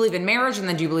like, do you believe in marriage and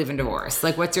then do you believe in divorce?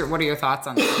 Like, what are your thoughts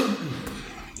on that?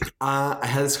 I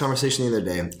had this conversation the other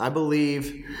day. I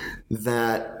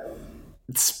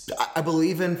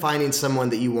believe in finding someone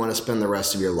that you want to spend the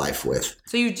rest of your life with.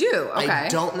 So you do? Okay. I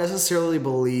don't necessarily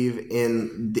believe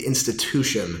in the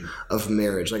institution of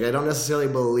marriage. Like, I don't necessarily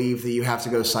believe that you have to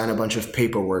go sign a bunch of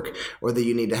paperwork or that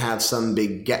you need to have some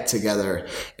big get together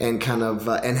and kind of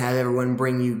and have everyone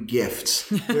bring you gifts.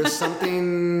 There's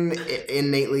something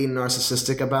innately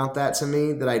narcissistic about that to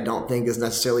me that I don't think is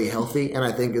necessarily healthy, and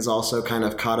I think is also kind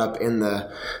of caught up in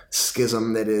the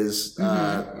schism that is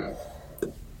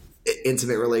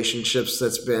intimate relationships.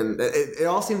 That's been it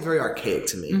all seems very archaic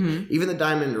to me. Even the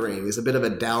diamond ring is a bit of a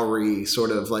dowry sort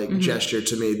of like gesture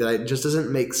to me that it just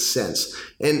doesn't make sense.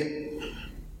 And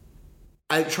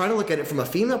I try to look at it from a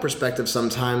female perspective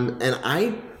sometimes, and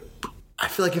I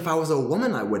feel like if I was a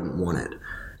woman I wouldn't want it.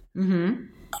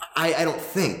 I don't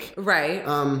think. Right.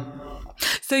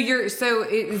 So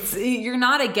you're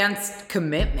not against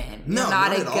commitment. No, you're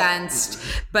not against,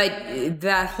 but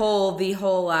the whole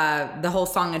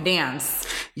song and dance.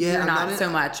 Yeah, you're not so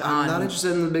much on. I'm not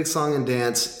interested in the big song and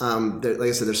dance. Like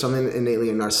I said, there's something innately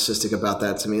narcissistic about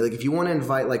that to me. Like if you want to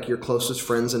invite like your closest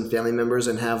friends and family members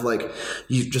and have like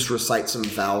you just recite some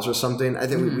vows or something. I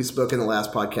think we spoke in the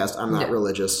last podcast. I'm not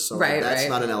religious, so that's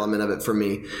not an element of it for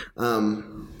me.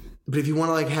 But if you want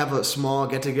to like have a small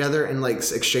get together and like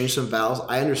exchange some vows,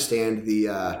 I understand the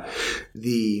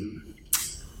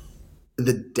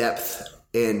depth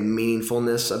and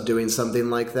meaningfulness of doing something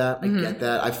like that. I get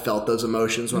that. I've felt those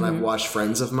emotions when I've watched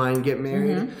friends of mine get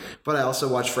married, but I also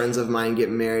watch friends of mine get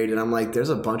married and I'm like, there's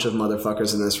a bunch of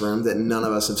motherfuckers in this room that none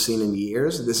of us have seen in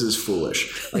years. This is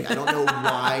foolish. Like, I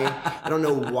don't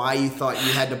know why you thought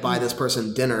you had to buy this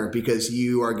person dinner because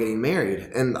you are getting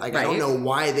married. And like, I don't know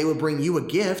why they would bring you a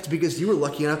gift because you were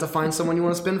lucky enough to find someone you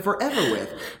want to spend forever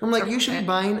with. I'm like, you should be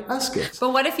buying us gifts.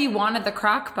 But what if you wanted the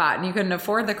crock pot and you couldn't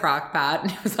afford the crock pot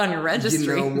and it was on your registry?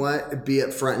 You know what? Be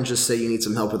up front and just say you need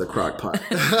some help with a crock pot.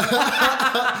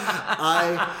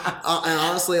 And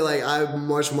honestly, like, I'm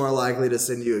much more likely to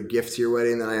send you a gift to your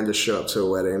wedding than I am to show up to a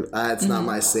wedding. It's not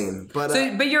my scene. But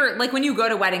but you're like, when you go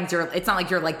to weddings, it's not like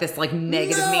you're like this like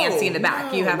negative Nancy in the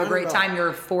back. You have a great time.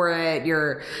 You're for it.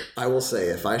 I will say,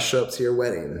 if I show up to your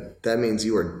wedding, that means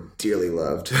you are dearly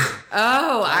loved.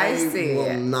 Oh, I see. I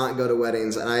will not go to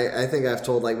weddings. And I think I've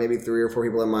told like maybe 3 or 4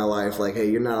 people in my life, like, hey,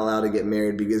 you're not allowed to get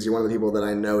married because you're one of the people that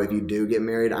I know if you do get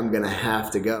married, I'm going to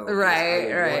have to go.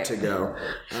 Right. I want to go.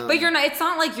 But you're not, it's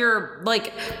not like you're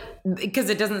like, because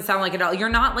it doesn't sound like it at all. You're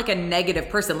not like a negative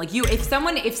person. Like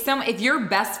if your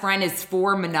best friend is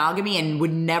for monogamy and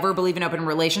would never believe in open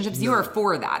relationships, you are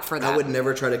for that. I would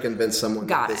never try to convince someone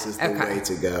that this is the way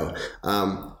to go.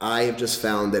 I have just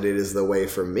found that it is the way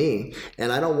for me,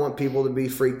 and I don't want people to be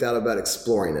freaked out about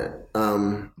exploring it.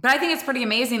 But I think it's pretty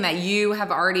amazing that you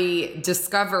have already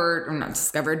figured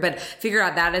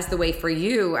out that is the way for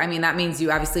you. I mean, that means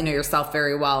you obviously know yourself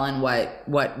very well and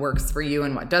what works for you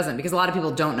and what doesn't, because a lot of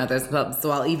people don't know this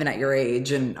well, even at your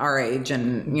age and our age,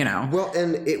 and you know. Well,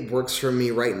 and it works for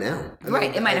me right now. I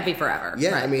mean, it might not be forever.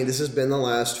 Yeah, right. I mean, this has been the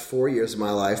last 4 years of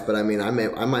my life, but I mean, I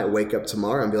might wake up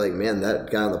tomorrow and be like, man,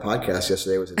 that guy on the podcast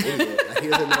yesterday was an idiot. He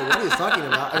doesn't know what he's talking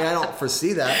about. I mean, I don't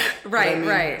foresee that.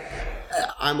 Right.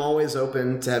 I'm always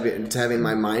open to having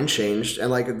my mind changed, and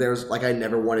like there's like I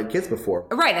never wanted kids before.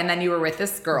 Right, and then you were with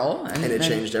this girl, and it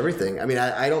changed everything. I mean,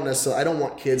 I don't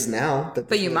want kids now that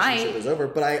the relationship is over,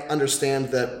 but I understand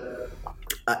that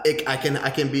I can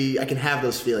have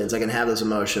those feelings, I can have those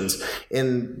emotions,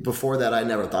 and before that, I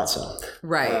never thought so.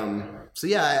 Right. So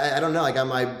yeah, I don't know. Like I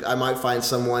might find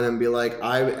someone and be like,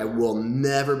 I will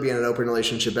never be in an open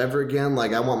relationship ever again.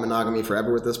 Like I want monogamy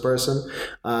forever with this person.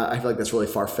 I feel like that's really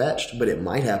far fetched, but it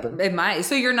might happen. It might.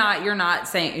 So you're not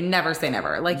saying never say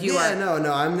never. Like you are.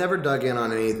 No. I'm never dug in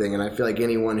on anything, and I feel like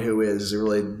anyone who is a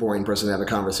really boring person to have a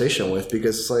conversation with,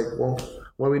 because it's like, well,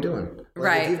 what are we doing?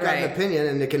 Like, if you've got an opinion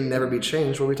and it can never be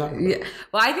changed, what are we talking about? Yeah.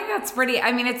 Well, I think that's pretty.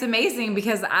 I mean, it's amazing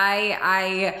because I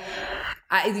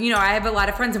have a lot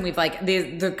of friends, and we've like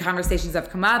the conversations have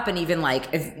come up, and even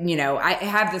like if, I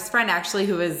have this friend actually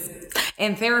who is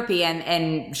in therapy,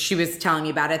 and she was telling me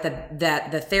about it,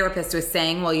 that the therapist was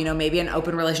saying, well, maybe an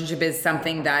open relationship is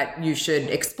something that you should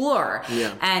explore.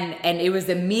 Yeah. And it was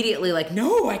immediately like,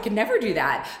 no, I could never do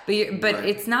that. But right.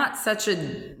 It's not such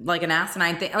an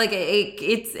asinine thing. Like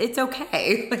it's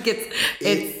okay. Like it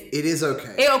is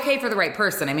okay. It's okay for the right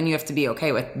person. I mean, you have to be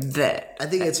okay with I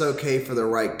think it's okay for the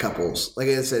right couples. Like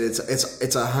I said, it's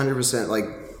 100% like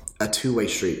a two-way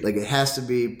street. Like it has to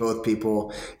be both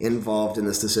people involved in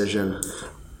this decision.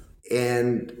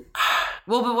 And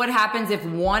well, but what happens if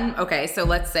one? Okay, so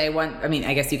let's say one. I mean,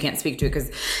 I guess you can't speak to it because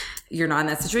you're not in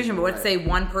that situation. But let's say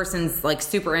one person's like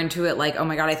super into it, like, oh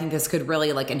my god, I think this could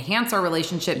really like enhance our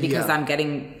relationship because I'm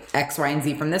getting X, Y, and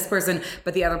Z from this person,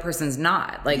 but the other person's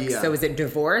not. Like, so is it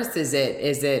divorce? Is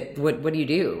it what do you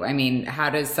do? I mean, how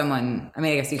does someone? I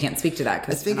mean, I guess you can't speak to that.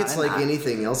 I think it's like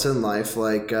anything else in life.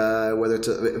 Like whether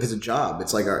if it's a job,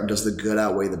 it's like does the good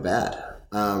outweigh the bad?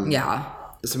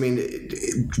 So, I mean,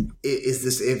 is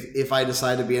this if I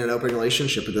decide to be in an open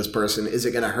relationship with this person, is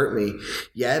it going to hurt me?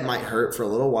 Yeah, it might hurt for a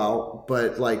little while,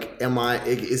 but like,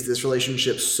 is this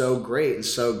relationship so great and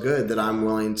so good that I'm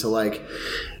willing to like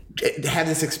have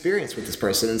this experience with this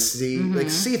person and see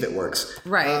if it works?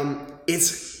 Right.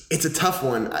 It's a tough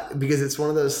one because it's one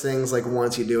of those things like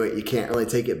once you do it, you can't really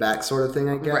take it back sort of thing,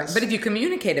 I guess. Right. But if you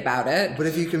communicate about it. But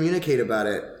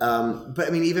I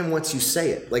mean, even once you say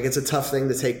it, like it's a tough thing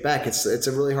to take back. It's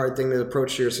a really hard thing to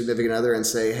approach your significant other and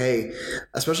say, hey,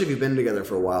 especially if you've been together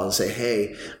for a while, to say,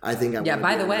 hey, I think I'm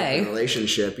by the way, in a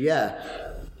relationship. Yeah.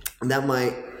 And that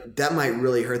might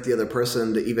really hurt the other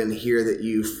person to even hear that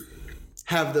you've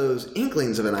have those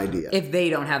inklings of an idea. If they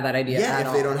don't have that idea at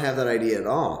all. They don't have that idea at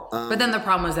all. But then the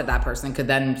problem is that person could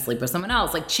then sleep with someone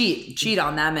else, like cheat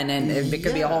on them, and it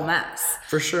could be a whole mess.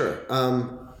 For sure.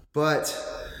 But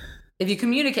if you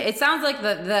communicate, it sounds like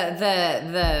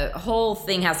the whole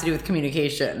thing has to do with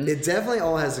communication. It definitely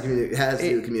all has to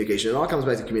do with communication. It all comes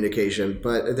back to communication,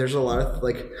 but there's a lot of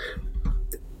like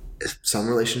some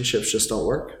relationships just don't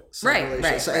work.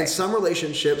 And some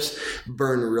relationships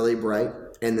burn really bright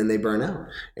and then they burn out.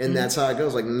 And that's how it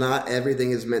goes. Like not everything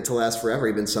is meant to last forever.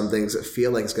 Even some things that feel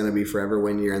like it's going to be forever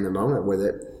when you're in the moment with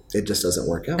it, it just doesn't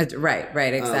work out.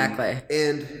 Right, exactly.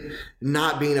 And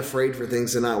not being afraid for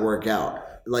things to not work out.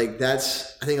 Like I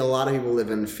think a lot of people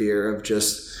live in fear of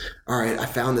just, all right, I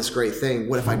found this great thing.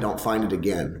 What if I don't find it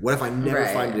again? What if I never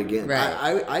find it again?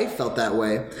 Right. I felt that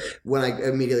way when I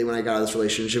got out of this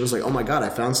relationship. It was like, oh my God, I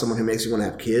found someone who makes me want to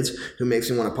have kids, who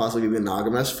makes me want to possibly be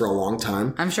monogamous for a long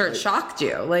time. I'm sure it shocked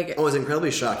you. Like, it was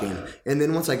incredibly shocking. And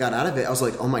then once I got out of it, I was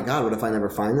like, oh my God, what if I never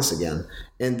find this again?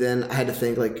 And then I had to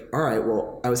think like, all right,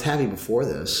 well, I was happy before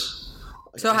this.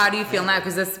 So how do you feel now?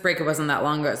 Because this breakup wasn't that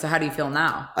long ago. So how do you feel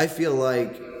now? I feel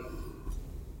like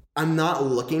I'm not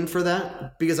looking for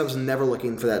that because I was never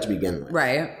looking for that to begin with.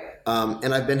 Right.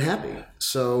 And I've been happy.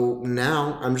 So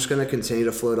now I'm just going to continue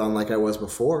to float on like I was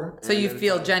before. So you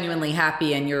feel genuinely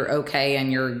happy and you're okay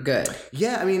and you're good.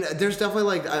 Yeah. I mean, there's definitely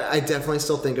like, I definitely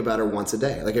still think about her once a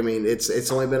day. Like, I mean,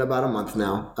 it's only been about a month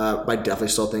now. I definitely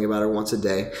still think about her once a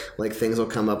day. Like things will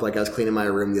come up. Like I was cleaning my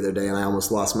room the other day and I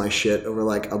almost lost my shit over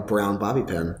like a brown bobby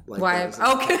pin. Like, why?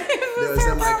 Okay. It was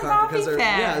in my car because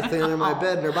I was cleaning in my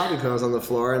bed and her bobby pin was on the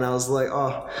floor and I was like,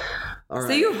 oh. All right.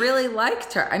 So you really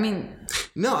liked her? I mean,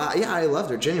 no, I loved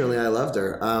her. Genuinely, I loved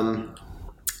her.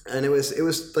 And it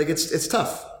was like it's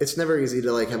tough. It's never easy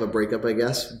to like have a breakup, I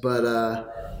guess. But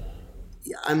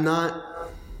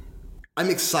I'm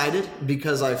excited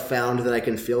because I found that I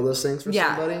can feel those things for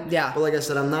somebody. Yeah. But like I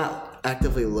said, I'm not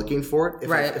actively looking for it.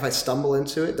 If I stumble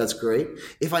into it, that's great.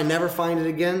 If I never find it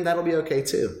again, that'll be okay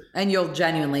too. And you'll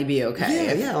genuinely be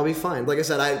okay. Yeah, I'll be fine. Like I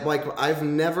said, I've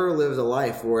never lived a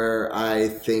life where I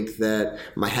think that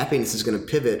my happiness is going to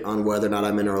pivot on whether or not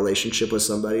I'm in a relationship with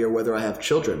somebody or whether I have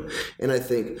children. And I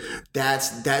think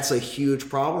that's a huge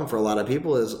problem for a lot of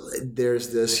people. Is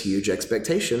there's this huge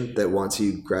expectation that once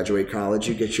you graduate college,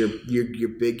 you get your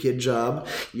big kid job,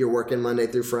 you're working Monday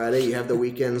through Friday, you have the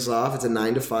weekends off, it's a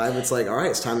 9 to 5. It's like, all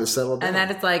right, it's time to settle down. And then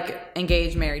it's like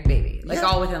engaged, married, baby, like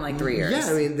all within like 3 years.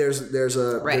 Yeah, I mean, there's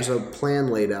a plan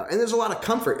laid out, and there's a lot of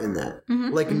comfort in that,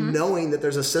 knowing that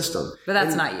there's a system. But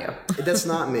that's not you. That's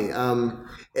not me. And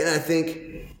I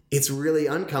think it's really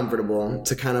uncomfortable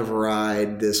to kind of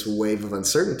ride this wave of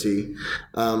uncertainty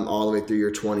all the way through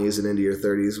your 20s and into your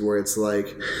 30s, where it's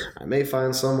like, I may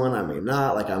find someone, I may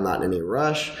not. Like, I'm not in any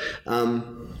rush.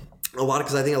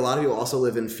 Because I think a lot of people also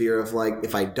live in fear of, like,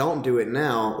 if I don't do it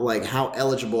now, like, how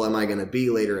eligible am I going to be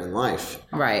later in life?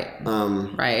 Right.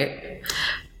 Right.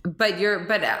 But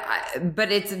I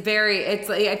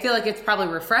feel like it's probably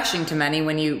refreshing to many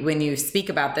when you speak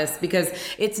about this, because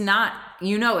it's not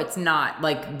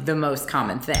like the most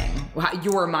common thing.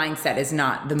 Your mindset is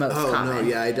not the most common. Oh no,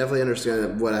 yeah, I definitely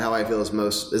understand how I feel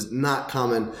is not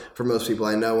common for most people.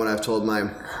 I know when I've told I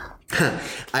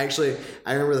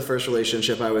remember the first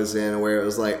relationship I was in where it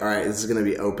was like, all right, this is going to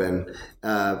be open.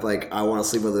 Like, I want to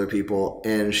sleep with other people.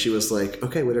 And she was like,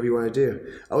 okay, whatever you want to do.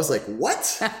 I was like,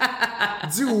 what?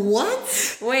 Do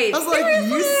what? Wait, I was like,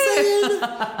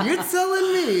 you're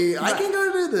telling me I can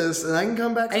go do this and I can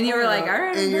come back and you were like, all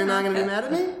right. And you're not going to be mad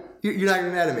at me? You're not going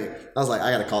to be mad at me. I was like,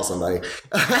 I got to call somebody.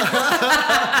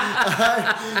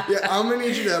 I'm going to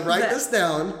need you to write this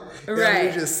down. Right. I'm going to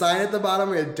need you to sign at the bottom.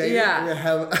 We're going to date it. We're going to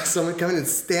have someone come in and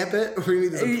stamp it. We're going to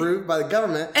need this approved by the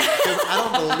government because I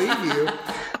don't believe you.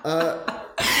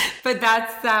 But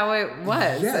that's how it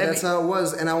was. Yeah, that's how it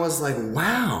was. And I was like,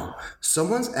 wow,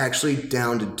 someone's actually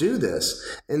down to do this.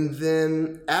 And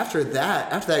then after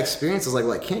that experience, I was like,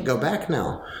 well, I can't go back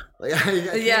now. Like,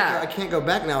 I can't go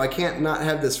back now. I can't not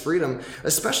have this freedom,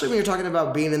 especially when you're talking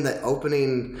about being in the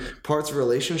opening parts of a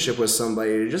relationship with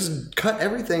somebody. To just cut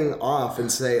everything off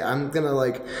and say, I'm going to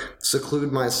like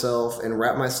seclude myself and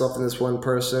wrap myself in this one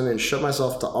person and shut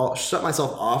myself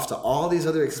off to all these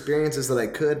other experiences that I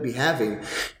could be having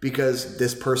because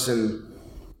this person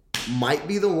might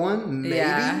be the one. Maybe.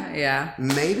 Yeah.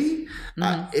 Maybe.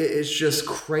 It's just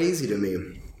crazy to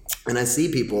me. And I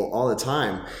see people all the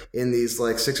time in these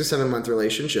like 6 or 7 month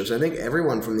relationships. I think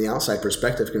everyone from the outside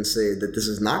perspective can say that this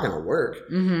is not going to work.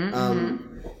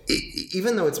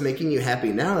 Even though it's making you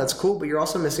happy now, that's cool. But you're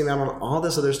also missing out on all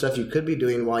this other stuff you could be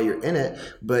doing while you're in it.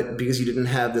 But because you didn't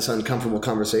have this uncomfortable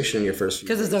conversation in your first few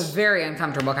days. Because it's a very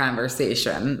uncomfortable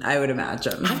conversation, I would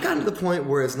imagine. I've gotten to the point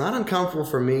where it's not uncomfortable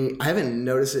for me. I haven't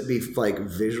noticed it be like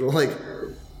visual. Like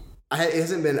it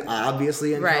hasn't been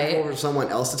obviously uncomfortable for someone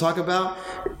else to talk about.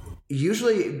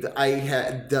 Usually,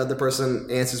 the other person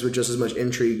answers with just as much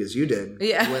intrigue as you did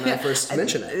when I first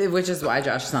mentioned it. Which is why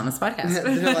Josh is on this podcast.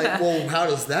 They're like, well, how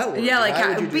does that work? Yeah,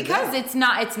 like because it's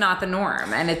not the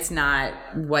norm, and it's not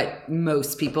what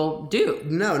most people do.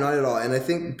 No, not at all. And I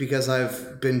think because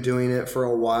I've been doing it for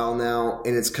a while now,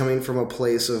 and it's coming from a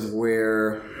place of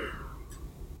where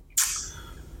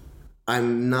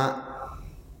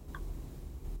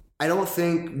I don't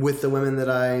think with the women that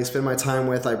I spend my time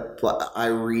with, I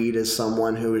read as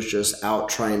someone who is just out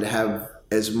trying to have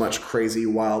as much crazy,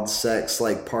 wild sex,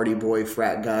 like party boy,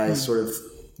 frat guy sort of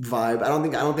vibe. I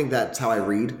don't think that's how I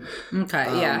read. Okay,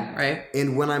 right.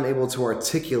 And when I'm able to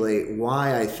articulate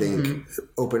why I think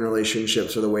open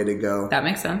relationships are the way to go, that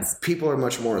makes sense. People are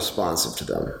much more responsive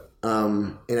to them.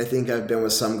 And I think I've been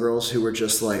with some girls who were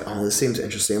just like, oh, this seems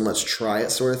interesting, let's try it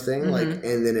sort of thing. Like,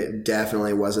 and then it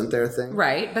definitely wasn't their thing.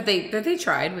 Right. But they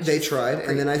tried.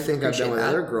 And then I think I've been with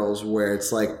other girls where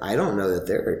it's like, I don't know that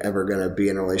they're ever going to be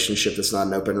in a relationship that's not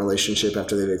an open relationship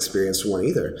after they've experienced one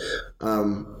either.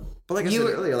 But like I said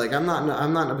earlier, like I'm not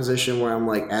in a position where I'm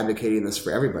like advocating this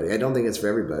for everybody. I don't think it's for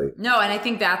everybody. No, and I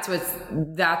think that's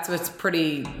what's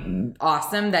pretty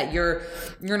awesome, that you're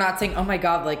not saying, oh my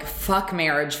God, like fuck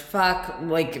marriage, fuck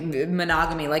like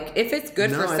monogamy. Like if it's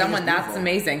good for someone, that's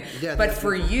amazing. Yeah, but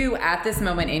for you at this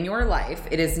moment in your life,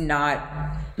 it is not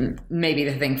maybe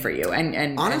the thing for you.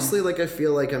 And honestly, like, I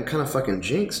feel like I'm kind of fucking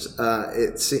jinxed.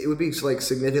 It would be like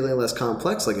significantly less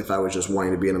complex, like if I was just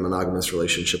wanting to be in a monogamous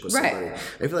relationship with somebody. Right.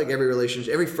 I feel like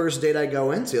every first date I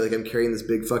go into, like, I'm carrying this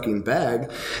big fucking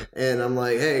bag, and I'm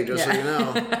like, hey, just so you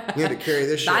know, you have to carry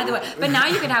this shit. By the way, but now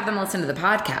you can have them listen to the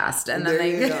podcast, and then there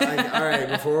you go. All right,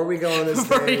 before we go on this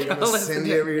date, I'm gonna send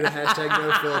you over here to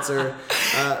 #NoFilter.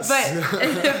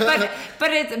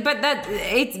 But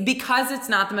it's because it's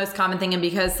not the most common thing, and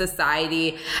because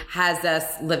society has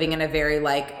us living in a very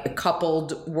like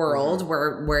coupled world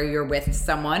where you're with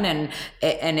someone, and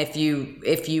if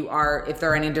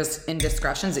there are any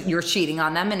indiscretions, you're cheating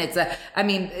on them, and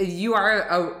you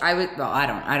are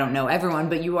I don't know everyone,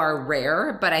 but you are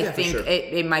rare, but I think sure.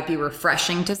 it might be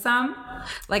refreshing to some.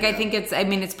 Like, I think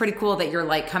it's pretty cool that you're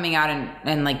like coming out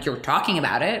and like you're talking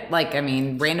about it. Like, I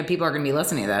mean, random people are going to be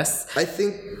listening to this. I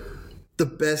think the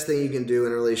best thing you can do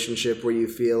in a relationship where you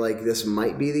feel like this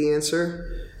might be the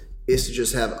answer is to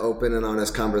just have open and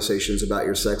honest conversations about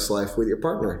your sex life with your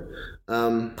partner.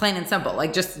 Plain and simple,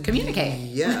 like just communicate.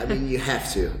 Yeah, I mean, you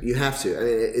have to. I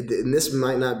mean, and this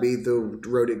might not be the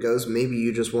road it goes. Maybe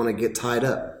you just want to get tied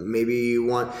up. Maybe you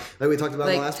want, like we talked about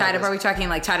like in the last tied podcast. Up. Are we talking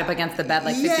like tied up against the bed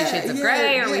like 50 Shades of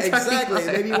Grey? Or are we talking exactly.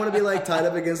 Maybe you want to be like tied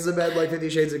up against the bed like 50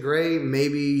 Shades of Grey.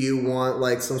 Maybe you want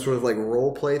like some sort of like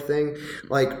role play thing.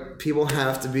 Like, people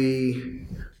have to be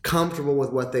comfortable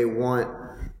with what they want.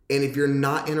 And if you're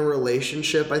not in a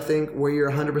relationship, I think, where you're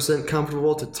 100%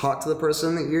 comfortable to talk to the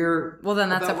person that you're... Well, then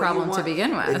that's a problem to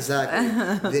begin with. Exactly.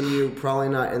 Then you're probably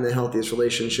not in the healthiest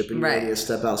relationship, and you need to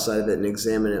step outside of it and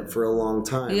examine it for a long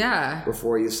time. Yeah.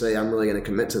 Before you say, I'm really going to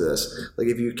commit to this. Like,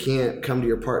 if you can't come to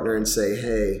your partner and say,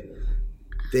 hey,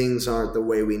 things aren't the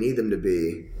way we need them to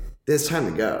be, then it's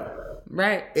time to go.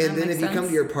 Right. And then if you come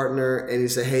to your partner and you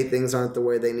say, hey, things aren't the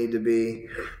way they need to be,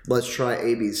 let's try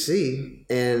ABC,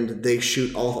 and they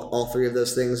shoot all three of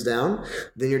those things down,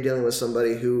 then you're dealing with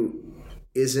somebody who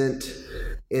isn't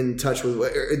in touch with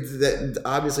that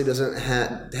obviously doesn't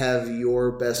have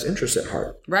your best interest at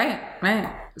heart. Right.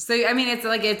 So, I mean, it's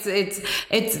like,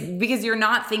 it's because you're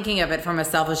not thinking of it from a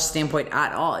selfish standpoint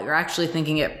at all. You're actually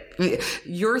thinking of it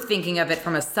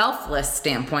from a selfless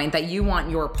standpoint, that you want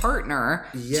your partner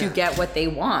to get what they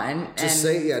want. To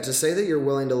say that you're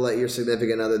willing to let your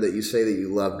significant other that you say that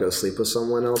you love go sleep with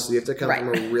someone else, you have to come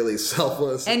from a really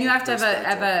selfless, and you have to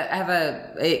have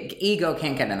a ego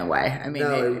can't get in the way. I mean,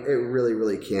 no, it really,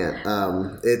 really can't.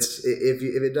 If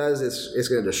it does, it's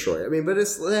going to destroy it. I mean, but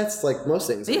that's like most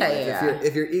things.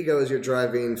 If your ego is your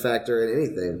driving factor in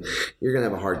anything, you're going to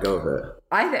have a hard go of it.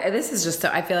 I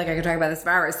feel like I could talk about this for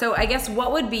hours. So I guess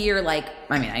what would be your, like,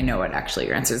 I mean, I know what actually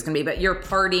your answer is going to be, but your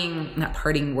not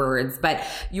parting words, but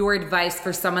your advice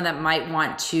for someone that might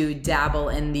want to dabble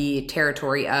in the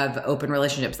territory of open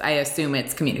relationships. I assume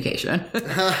it's communication.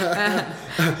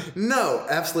 No,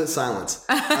 absolute silence.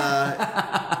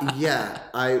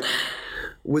 I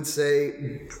would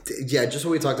say, just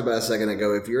what we talked about a second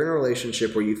ago. If you're in a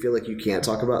relationship where you feel like you can't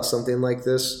talk about something like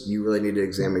this, you really need to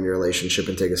examine your relationship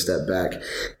and take a step back.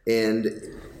 And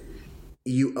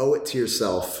you owe it to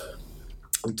yourself.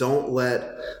 Don't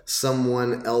let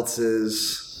someone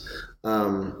else's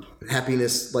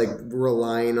happiness, like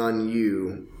relying on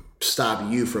you,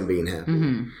 stop you from being happy.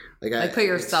 Mm-hmm. Like put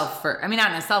yourself first. I mean,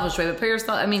 not in a selfish way, but put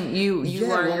yourself. I mean, your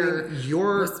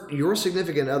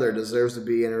significant other deserves to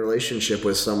be in a relationship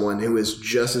with someone who is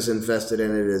just as invested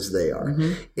in it as they are.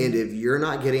 Mm-hmm. And if you're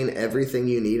not getting everything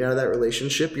you need out of that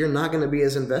relationship, you're not going to be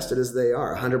as invested as they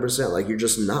are. 100%. Like, you're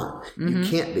just not. Mm-hmm. You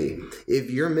can't be. If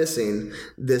you're missing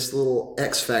this little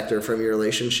X factor from your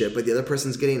relationship, but the other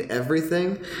person's getting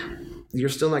everything, you're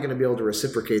still not going to be able to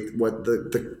reciprocate what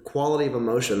the quality of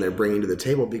emotion they're bringing to the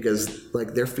table, because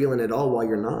like they're feeling it all while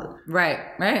you're not. Right.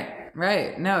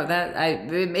 No,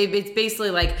 it's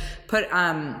basically like put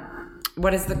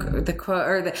what is the quote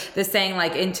or the saying,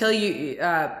 like, until you're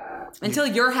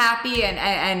happy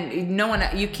and no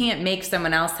one, you can't make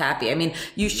someone else happy. I mean,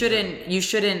 you shouldn't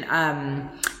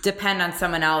depend on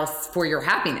someone else for your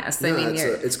happiness. I mean,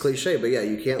 it's cliche, but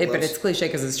you can't. But it's cliche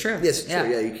because it's true. Yes, it's true.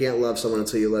 Yeah, you can't love someone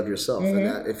until you love yourself. Mm-hmm.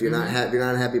 And if you're not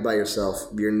happy by yourself,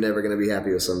 you're never going to be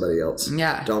happy with somebody else.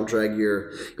 Yeah. Don't drag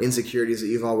your insecurities that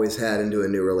you've always had into a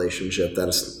new relationship. That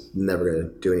is never going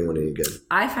to do anyone any good.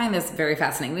 I find this very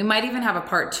fascinating. We might even have a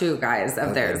part 2, guys,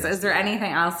 of theirs. Is there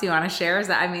anything else you want to share?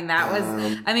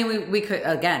 We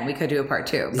could do a part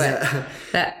 2, but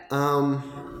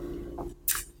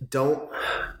don't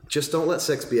let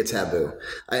sex be a taboo.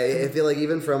 I feel like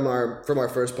even from our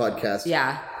first podcast,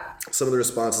 some of the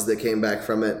responses that came back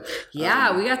from it.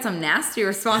 Yeah, we got some nasty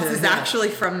responses actually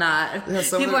from that. Yeah,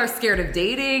 people are scared of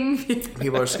dating.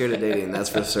 People are scared of dating, that's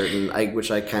for certain,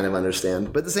 which I kind of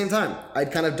understand. But at the same time, I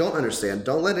kind of don't understand.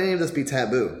 Don't let any of this be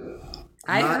taboo.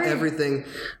 I agree.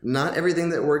 Not everything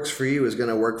that works for you is going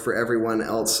to work for everyone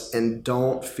else, and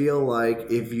don't feel like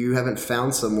if you haven't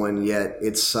found someone yet,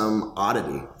 it's some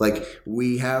oddity. Like,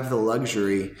 we have the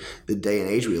luxury, the day and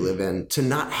age we live in, to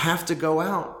not have to go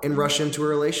out and rush into a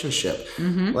relationship.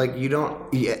 Mm-hmm. Like,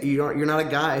 you're not a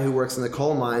guy who works in the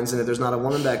coal mines, and if there's not a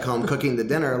woman back home cooking the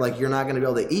dinner, like, you're not going to be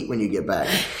able to eat when you get back.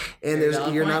 And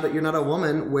you're not a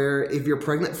woman where if you're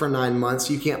pregnant for 9 months,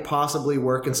 you can't possibly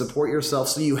work and support yourself,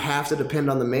 so you have to depend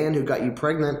on the man who got you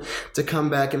pregnant to come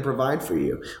back and provide for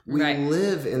you. We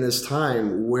live in this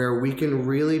time where we can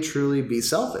really truly be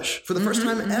selfish for the first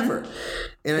time ever.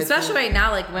 And especially right now,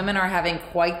 like, women are having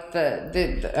quite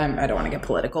the I don't want to get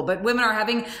political, but women are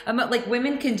having, like,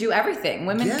 women can do everything.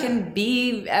 Women can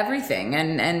be everything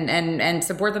and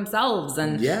support themselves,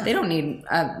 and they don't need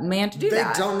a man to do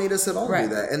that. They don't need us at all to do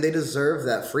that. And they deserve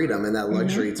that freedom and that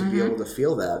luxury to be able to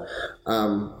feel that.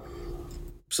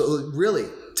 So really,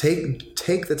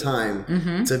 take the time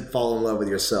to fall in love with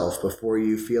yourself before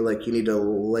you feel like you need to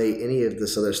lay any of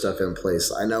this other stuff in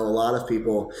place. I know a lot of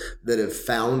people that have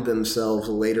found themselves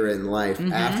later in life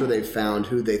after they've found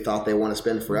who they thought they want to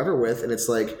spend forever with, and it's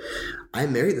like, I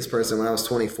married this person when I was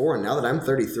 24, and now that I'm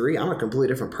 33, I'm a completely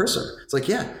different person. It's like,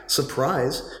 yeah,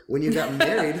 surprise. When you got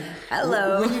married,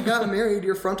 when you got married,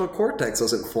 your frontal cortex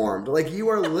wasn't formed. Like, you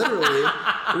are literally,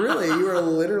 you are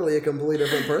literally a completely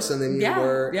different person than you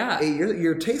were 8 years.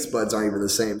 Your taste buds aren't even the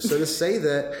same. So to say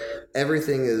that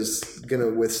everything is going to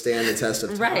withstand the test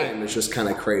of time is just kind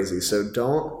of crazy. So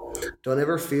don't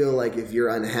ever feel like if you're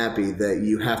unhappy that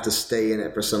you have to stay in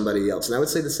it for somebody else. And I would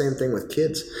say the same thing with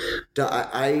kids.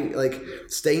 I like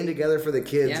staying together for the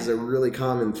kids is a really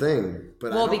common thing.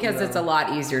 But because it's a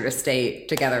lot easier to stay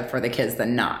together for the kids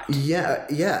than not.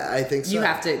 Yeah, I think so. You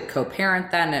have to co-parent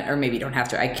then, or maybe you don't have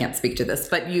to. I can't speak to this,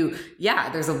 but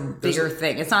there's a bigger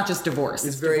thing. It's not just divorce.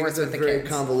 It's a very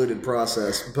convoluted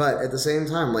process. But at the same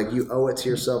time, like, you owe it to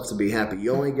yourself to be happy.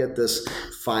 You only get this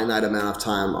finite amount of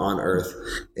time on earth.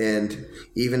 And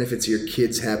even if it's your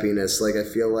kids' happiness, like, I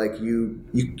feel like you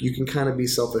can kind of be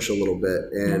selfish a little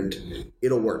bit, and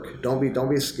it'll work. Don't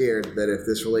be scared that if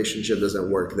this relationship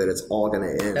doesn't work, that it's all going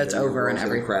to end. That's over and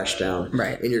everything crash down.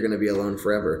 Right. And you're going to be alone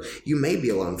forever. You may be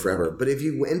alone forever, but if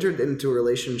you entered into a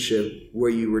relationship where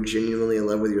you were genuinely in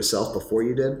love with yourself before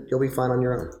you did, you'll be fine on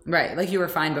your own. Right. Like, you were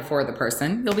fine before the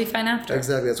person, you'll be fine after.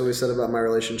 Exactly. That's what we said about my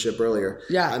relationship earlier.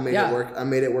 Yeah. I made it work. I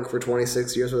made it work for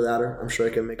 26 years without her. I'm sure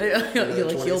I can make it.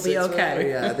 He'll be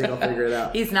okay. Yeah, I think I'll figure it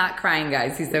out. He's not crying,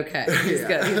 guys. He's okay. He's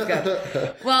good. He's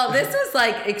good. Well, this was,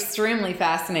 like, extremely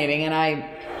fascinating, and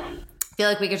I feel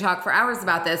like we could talk for hours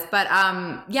about this, but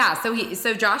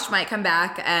so Josh might come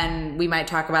back and we might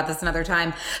talk about this another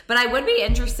time, but I would be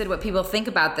interested what people think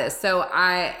about this. So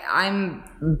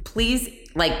please,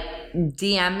 like,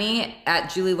 DM me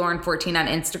at JulieLauren14 on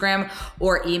Instagram,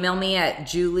 or email me at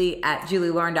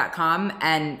julie@julielauren.com,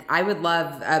 and I would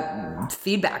love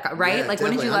feedback, right? Yeah, like,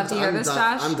 wouldn't you love to hear this,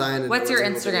 Josh? I'm dying to What's your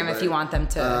Instagram if you want them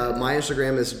to? My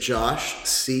Instagram is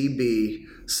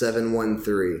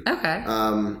JoshCB713. Okay.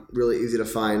 Really easy to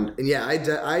find. And yeah, I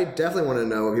definitely want to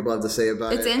know what people have to say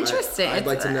about it. It's interesting. I'd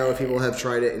like to know if people have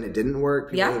tried it and it didn't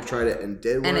work. People who have tried it and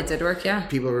did work. And it did work, yeah.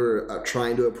 People who are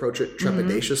trying to approach it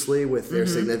trepidatiously with their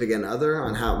significant other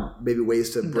on how maybe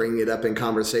ways to bring it up in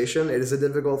conversation. It is a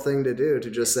difficult thing to do, to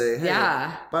just say, hey,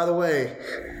 by the way,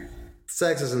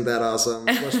 sex isn't that awesome.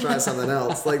 Let's try something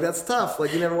else. Like, that's tough.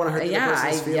 Like, you never want to hurt the other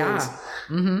person's feelings.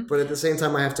 But at the same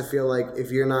time, I have to feel like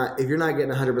if you're not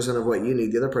getting 100% of what you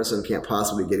need, the other person can't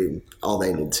possibly get all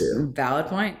they need to. Valid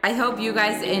point. I hope you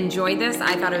guys enjoyed this.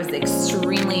 I thought it was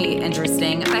extremely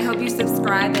interesting. I hope you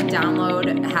subscribe and download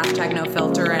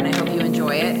 #NoFilter, and I hope you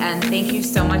enjoy it. And thank you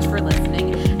so much for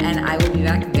listening. And I will be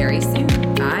back very soon.